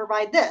we could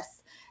provide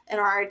this.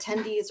 And our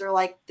attendees are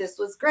like, this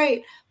was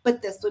great,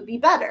 but this would be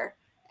better.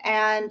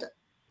 And,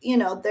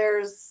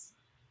 there's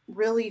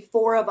really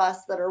 4 of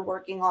us that are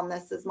working on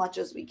this as much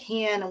as we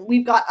can. And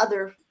we've got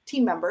other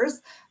team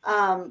members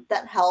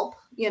that help,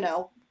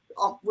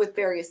 with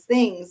various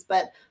things.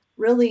 But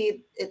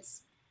really,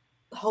 it's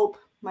Hope,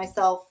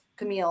 myself,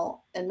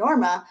 Camille, and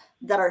Norma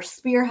that are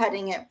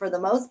spearheading it for the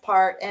most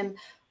part. And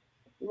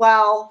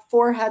while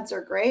 4 heads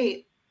are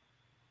great,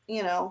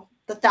 the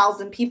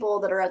 1,000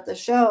 people that are at the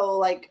show,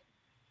 like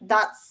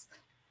that's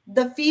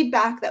the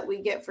feedback that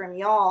we get from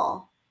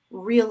y'all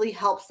really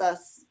helps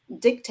us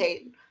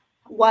dictate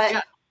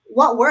what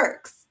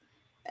works.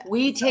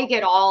 We take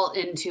it all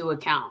into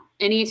account.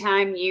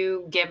 Anytime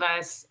you give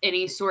us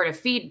any sort of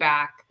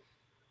feedback,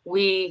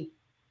 we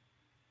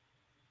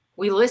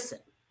listen.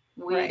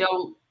 We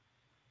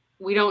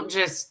don't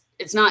just,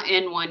 it's not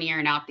in one ear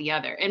and out the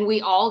other. And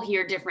we all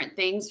hear different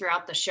things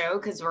throughout the show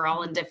because we're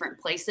all in different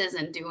places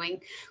and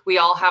we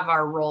all have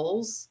our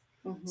roles.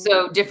 Mm-hmm.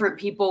 So different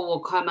people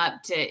will come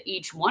up to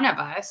each one of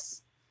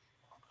us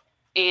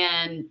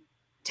and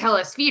tell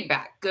us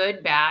feedback,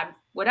 good, bad,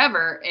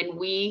 whatever. And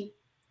we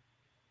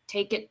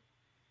take it,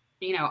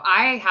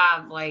 I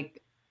have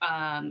like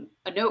a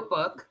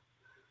notebook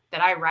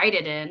that I write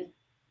it in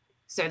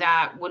so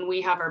that when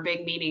we have our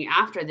big meeting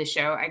after the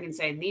show, I can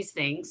say these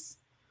things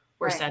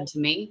were said to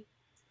me.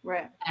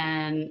 Right.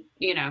 And,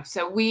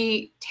 so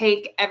we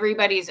take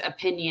everybody's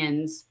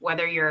opinions,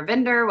 whether you're a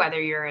vendor, whether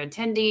you're an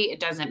attendee, it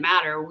doesn't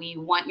matter. We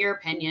want your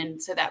opinion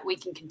so that we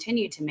can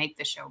continue to make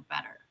the show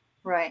better.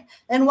 Right.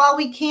 And while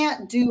we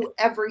can't do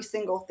every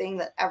single thing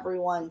that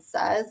everyone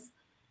says,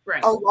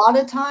 right, a lot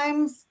of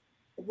times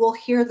we'll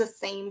hear the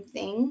same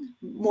thing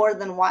more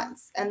than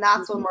once. And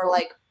that's when we're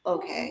like,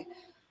 okay,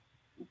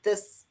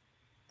 this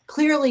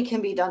clearly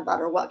can be done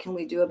better. What can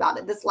we do about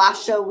it? This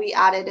last show, we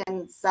added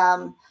in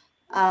some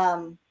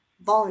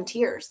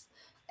volunteers,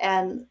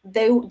 and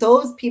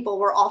those people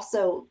were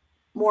also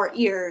more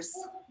ears,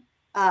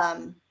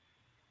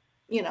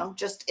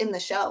 just in the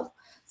show.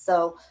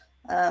 So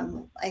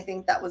I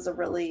think that was a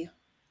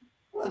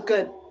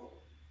good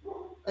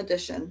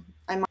addition.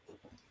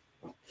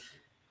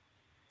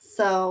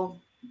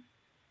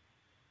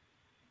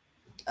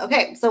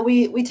 Okay, so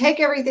we take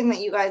everything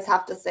that you guys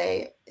have to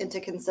say into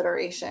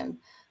consideration.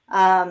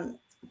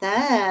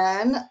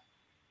 Then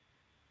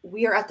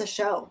we are at the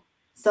show.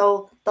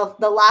 So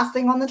the last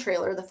thing on the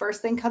trailer, the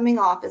first thing coming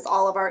off is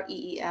all of our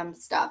EEM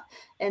stuff.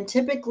 And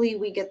typically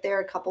we get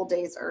there a couple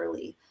days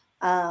early,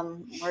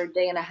 or a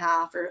day and a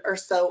half or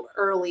so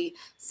early,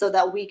 so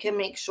that we can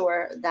make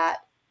sure that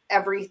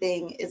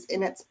everything is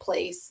in its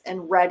place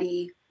and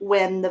ready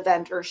when the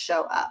vendors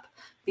show up.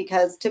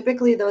 Because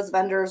typically those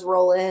vendors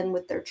roll in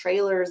with their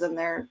trailers and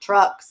their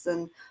trucks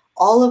and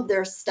all of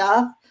their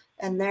stuff,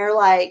 and they're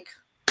like,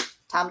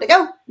 time to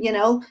go,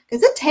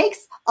 because it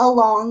takes a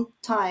long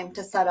time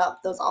to set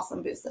up those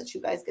awesome booths that you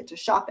guys get to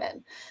shop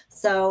in.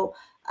 So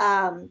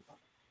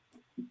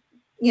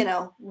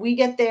we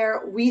get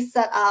there, we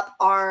set up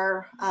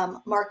our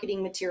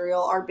marketing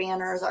material, our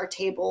banners, our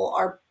table,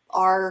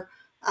 our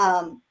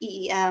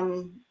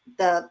EEM,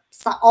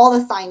 all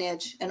the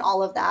signage and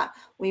all of that.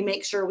 We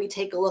make sure we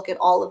take a look at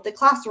all of the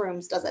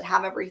classrooms. Does it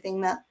have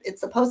everything that it's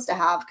supposed to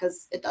have?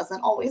 Because it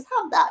doesn't always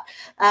have that.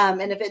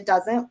 And if it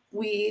doesn't,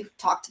 we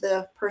talk to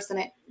the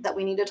person that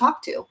we need to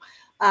talk to.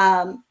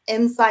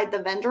 Inside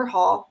the vendor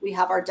hall, we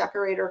have our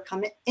decorator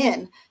come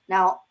in.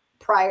 Now,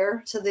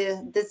 prior to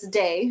this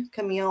day,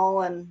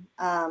 Camille and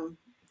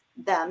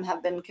them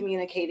have been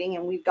communicating,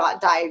 and we've got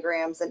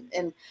diagrams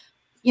and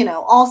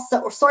all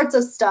sorts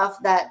of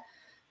stuff that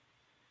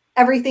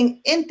everything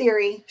in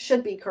theory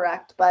should be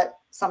correct, but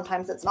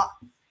sometimes it's not.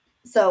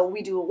 So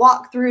we do a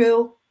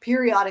walkthrough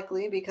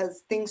periodically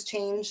because things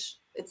change.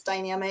 It's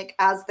dynamic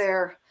as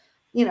they're,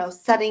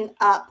 setting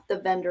up the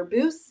vendor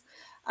booths.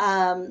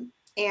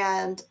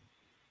 And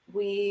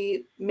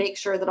we make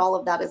sure that all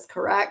of that is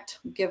correct.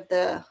 Give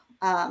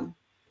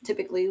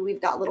typically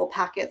we've got little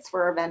packets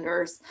for our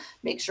vendors,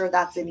 make sure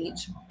that's in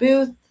each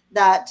booth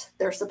that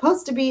they're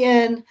supposed to be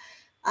in.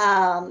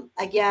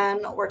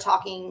 Again, we're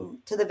talking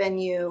to the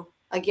venue,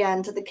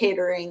 again, to the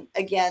catering,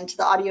 again, to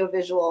the audio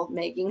visual,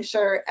 making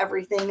sure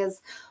everything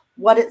is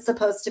what it's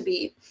supposed to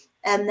be.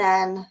 And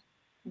then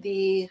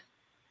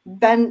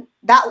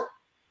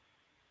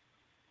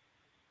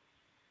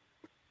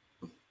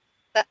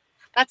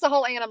that's a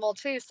whole animal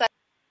too,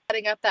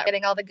 setting up that,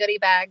 getting all the goodie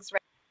bags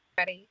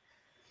ready.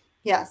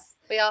 Yes.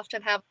 We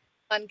often have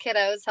fun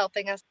kiddos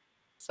helping us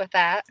with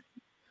that.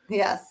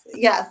 Yes.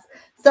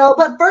 So,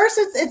 but first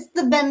it's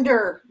the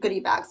vendor goodie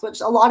bags, which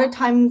a lot of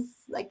times,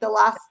 like the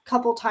last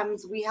couple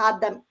times, we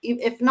had them,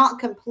 if not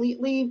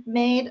completely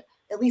made,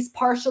 at least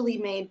partially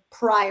made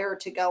prior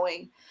to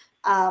going,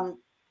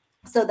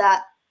 so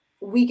that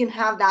we can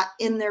have that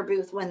in their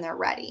booth when they're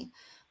ready.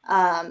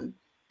 And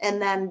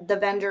then the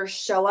vendors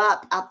show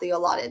up at the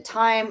allotted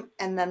time,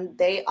 and then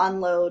they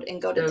unload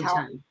and go to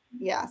town.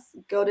 Yes,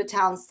 go to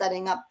town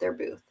setting up their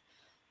booth.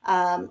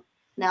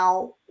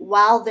 Now,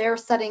 while they're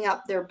setting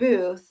up their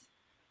booth,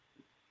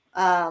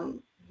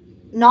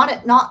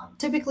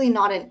 typically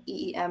not an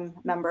EEM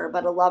member,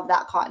 but a Love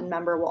That Cotton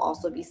member will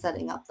also be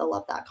setting up the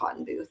Love That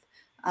Cotton booth.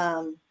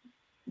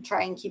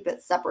 Try and keep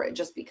it separate,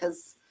 just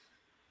because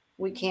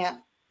we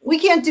can't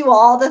do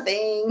all the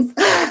things.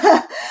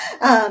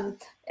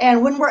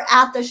 And when we're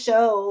at the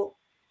show,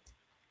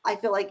 I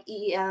feel like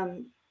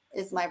EEM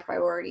is my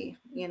priority.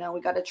 We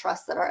got to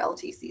trust that our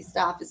LTC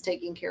staff is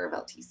taking care of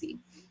LTC.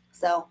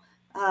 So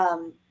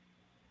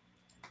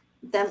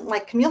then,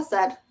 like Camille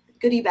said,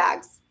 goodie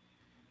bags,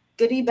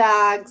 they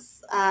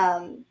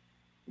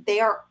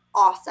are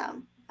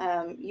awesome.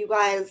 You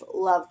guys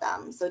love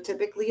them. So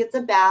typically it's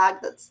a bag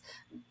that's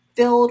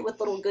filled with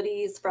little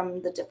goodies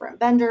from the different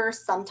vendors.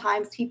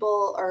 Sometimes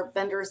people or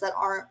vendors that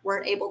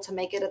weren't able to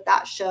make it at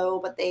that show,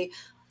 but they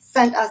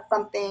sent us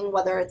something,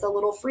 whether it's a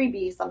little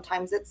freebie.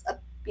 Sometimes it's a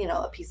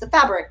piece of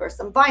fabric or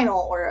some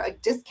vinyl or a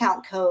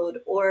discount code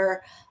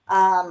or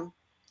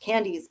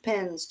candies,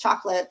 pins,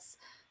 chocolates,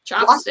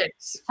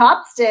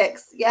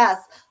 chopsticks.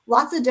 Yes.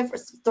 Lots of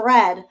different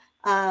thread,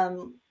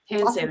 hand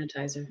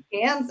sanitizer,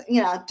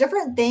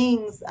 different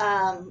things.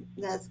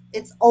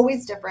 It's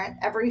always different.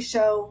 Every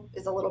show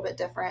is a little bit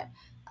different.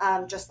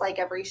 Just like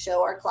every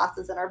show, our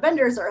classes and our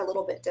vendors are a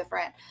little bit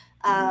different.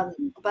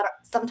 But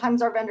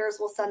sometimes our vendors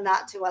will send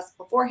that to us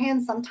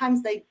beforehand.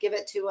 Sometimes they give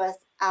it to us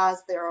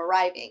as they're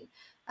arriving.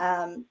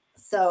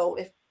 So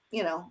if,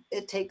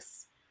 it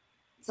takes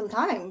some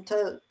time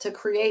to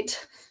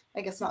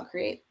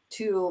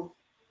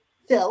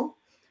fill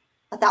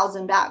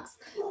 1,000 bags.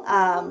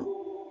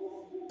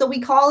 So we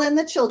call in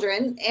the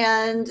children,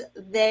 and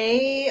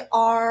they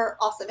are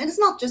awesome. And it's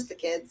not just the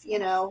kids,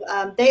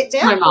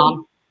 my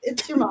mom.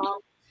 It's your mom.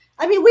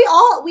 I mean, we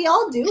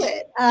all do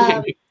it.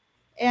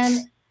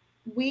 And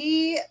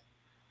we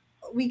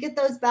get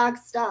those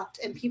bags stuffed,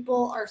 and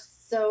people are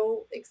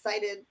so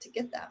excited to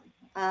get them.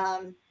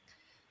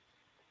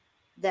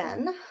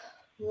 Then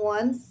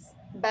once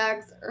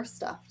bags are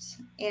stuffed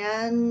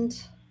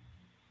and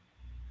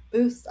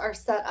booths are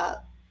set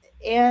up,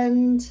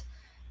 and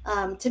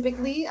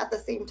typically at the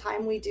same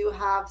time, we do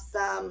have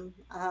some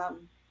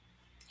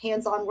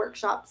hands-on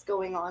workshops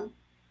going on.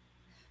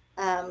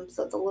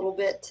 So it's a little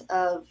bit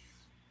of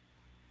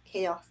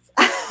chaos,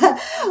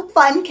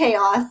 fun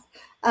chaos.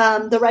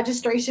 The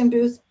registration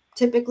booth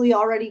typically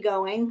already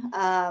going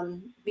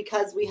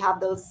because we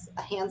have those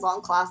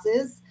hands-on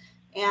classes,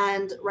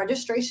 and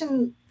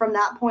registration from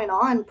that point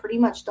on pretty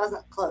much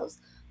doesn't close.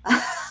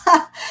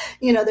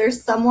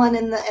 There's someone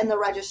in the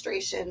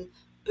registration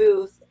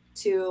booth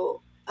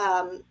to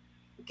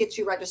get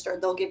you registered.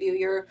 They'll give you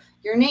your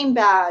name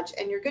badge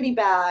and your goodie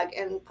bag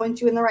and point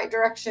you in the right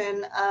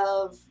direction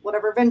of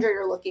whatever vendor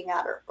you're looking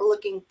at or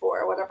looking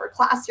for, whatever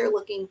class you're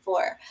looking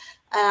for.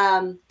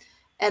 And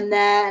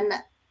then,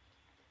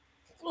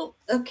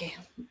 okay.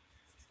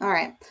 All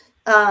right.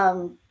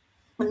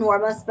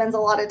 Norma spends a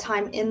lot of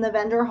time in the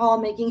vendor hall,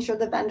 making sure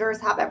the vendors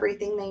have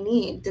everything they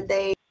need.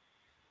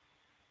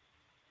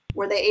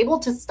 Were they able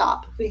to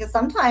stop? Because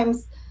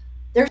sometimes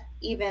they're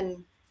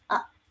even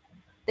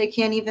They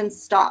can't even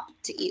stop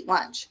to eat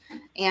lunch.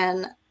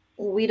 And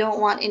we don't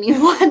want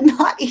anyone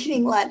not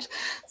eating lunch.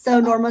 So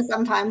Norma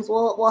sometimes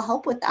will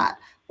help with that.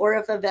 Or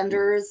if a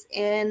vendor's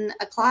in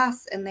a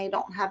class and they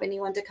don't have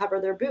anyone to cover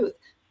their booth,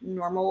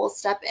 Norma will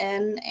step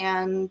in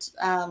and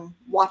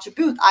watch a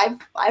booth.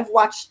 I've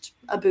watched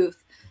a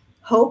booth.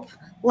 Hope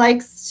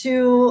likes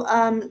to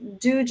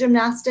do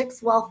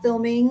gymnastics while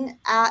filming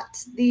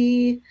at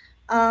the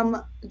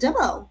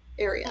demo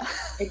area.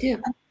 I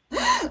do.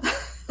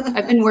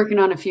 I've been working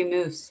on a few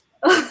moves.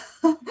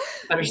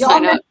 Better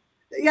sign up.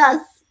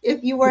 Yes.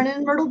 If you weren't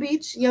in Myrtle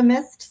Beach, you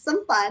missed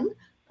some fun.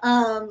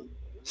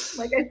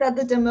 Like I said,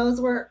 the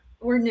demos were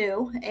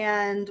new,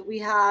 and we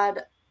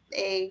had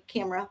a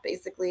camera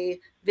basically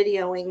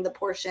videoing the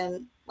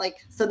portion, like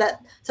so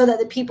that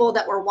the people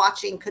that were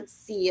watching could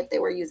see if they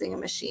were using a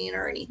machine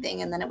or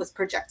anything, and then it was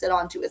projected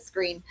onto a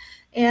screen.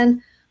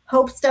 And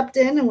Hope stepped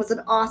in and was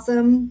an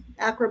awesome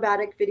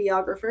acrobatic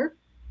videographer,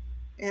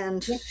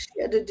 and she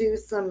had to do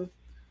some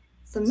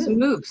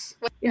moves.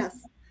 Yes.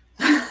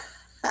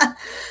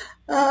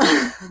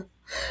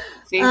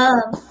 See,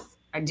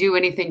 I do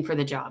anything for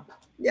the job.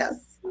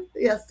 Yes.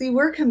 See,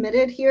 we're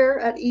committed here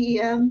at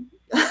EEM.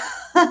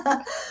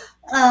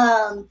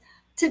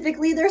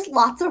 Typically, there's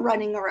lots of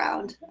running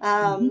around.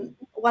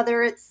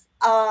 Whether it's,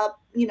 I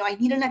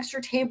need an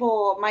extra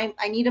table.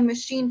 I need a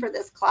machine for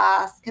this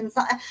class.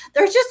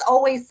 There's just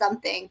always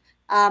something.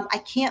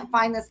 I can't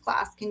find this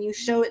class. Can you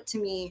show it to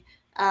me?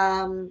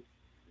 I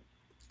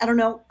don't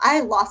know.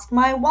 I lost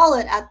my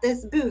wallet at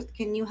this booth.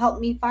 Can you help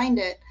me find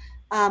it?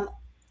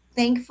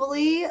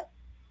 Thankfully,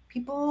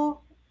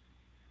 people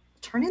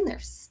turn in their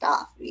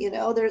stuff.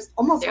 There's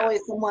almost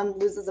always someone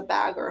loses a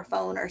bag or a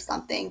phone or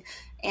something,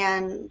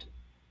 and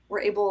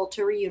we're able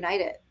to reunite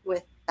it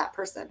with that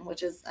person,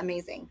 which is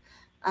amazing.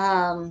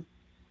 And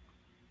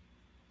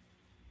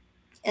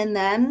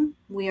then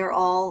we are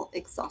all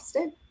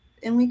exhausted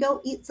and we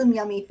go eat some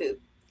yummy food.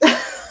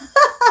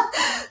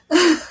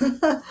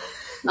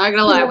 Not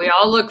gonna lie, we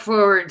all look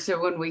forward to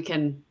when we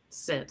can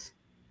sit.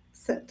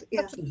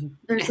 Yes.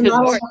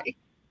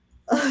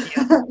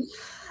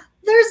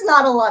 There's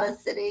not a lot of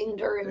sitting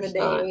during the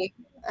day,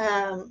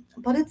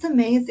 but it's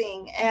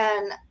amazing,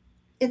 and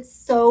it's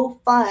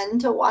so fun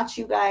to watch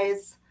you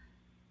guys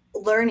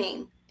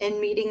learning and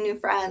meeting new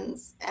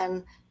friends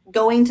and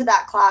going to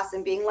that class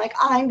and being like,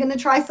 I'm going to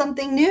try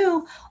something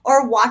new,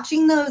 or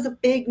watching those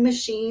big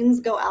machines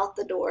go out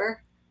the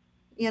door,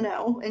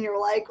 and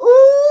you're like,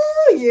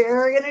 ooh,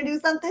 you're going to do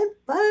something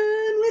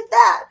fun with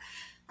that.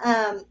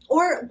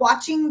 Or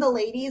watching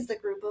the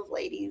group of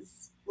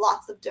ladies,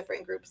 lots of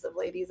different groups of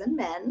ladies and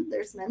men,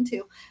 there's men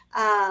too,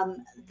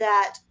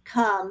 that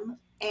come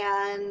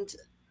and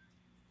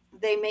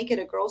they make it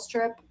a girls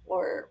trip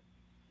or,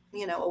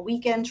 a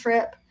weekend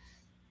trip,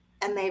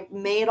 and they've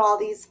made all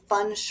these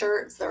fun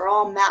shirts. They're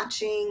all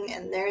matching,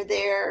 and they're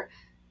there,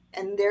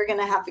 and they're going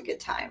to have a good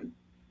time,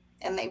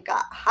 and they've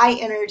got high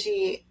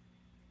energy,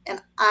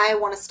 and I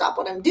want to stop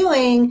what I'm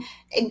doing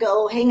and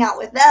go hang out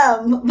with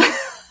them.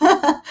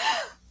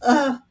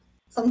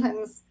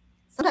 Sometimes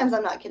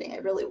I'm not kidding. I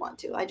really want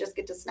to. I just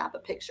get to snap a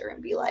picture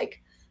and be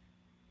like,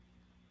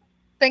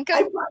 think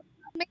of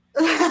me.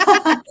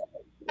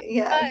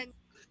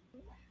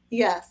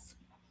 Yes.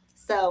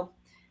 So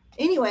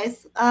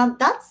anyways,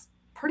 that's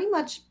pretty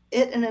much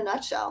it in a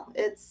nutshell.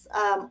 It's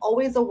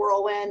always a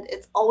whirlwind.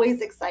 It's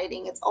always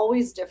exciting. It's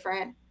always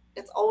different.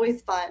 It's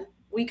always fun.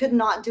 We could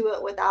not do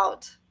it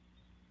without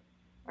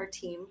our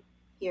team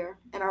here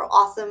and our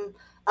awesome,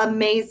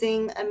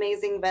 amazing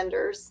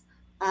vendors.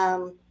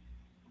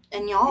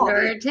 And y'all. And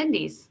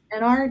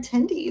our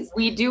attendees.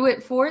 We do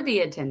it for the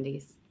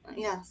attendees.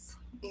 Yes.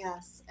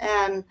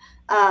 And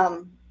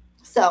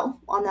so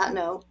on that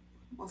note,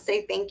 I'll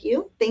say thank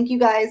you. Thank you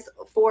guys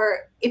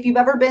if you've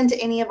ever been to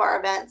any of our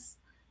events,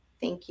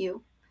 thank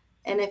you.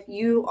 And if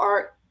you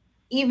are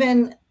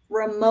even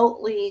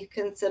remotely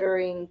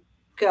considering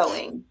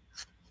going,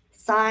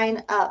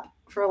 sign up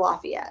for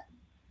Lafayette.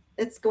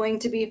 It's going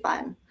to be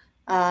fun.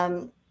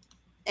 And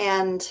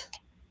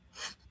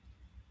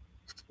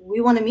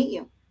we want to meet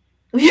you.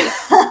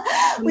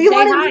 We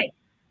want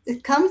to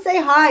come say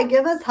hi,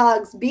 give us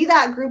hugs, be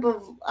that group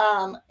of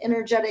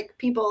energetic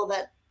people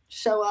that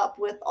show up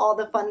with all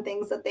the fun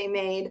things that they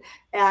made,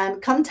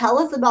 and come tell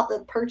us about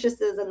the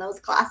purchases and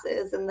those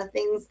classes and the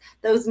things,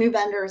 those new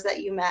vendors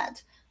that you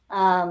met.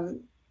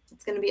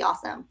 It's going to be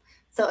awesome.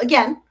 So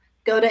again,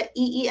 go to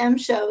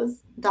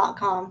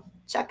eemshows.com,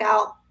 check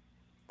out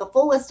the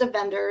full list of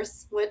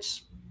vendors,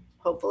 which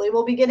hopefully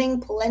we'll be getting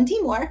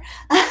plenty more.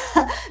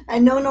 I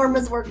know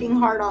Norma's working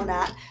hard on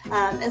that,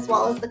 as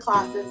well as the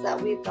classes that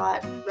we've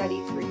got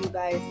ready for you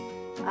guys.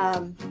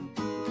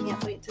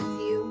 Can't wait to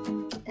see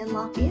you in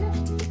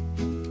Lafayette.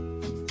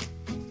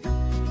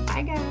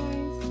 Bye,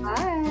 guys.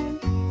 Bye.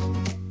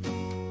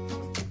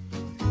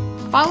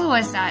 Follow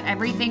us at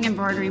Everything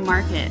Embroidery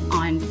Market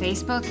on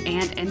Facebook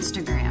and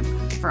Instagram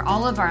for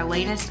all of our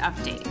latest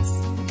updates.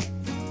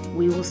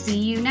 We will see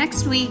you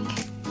next week.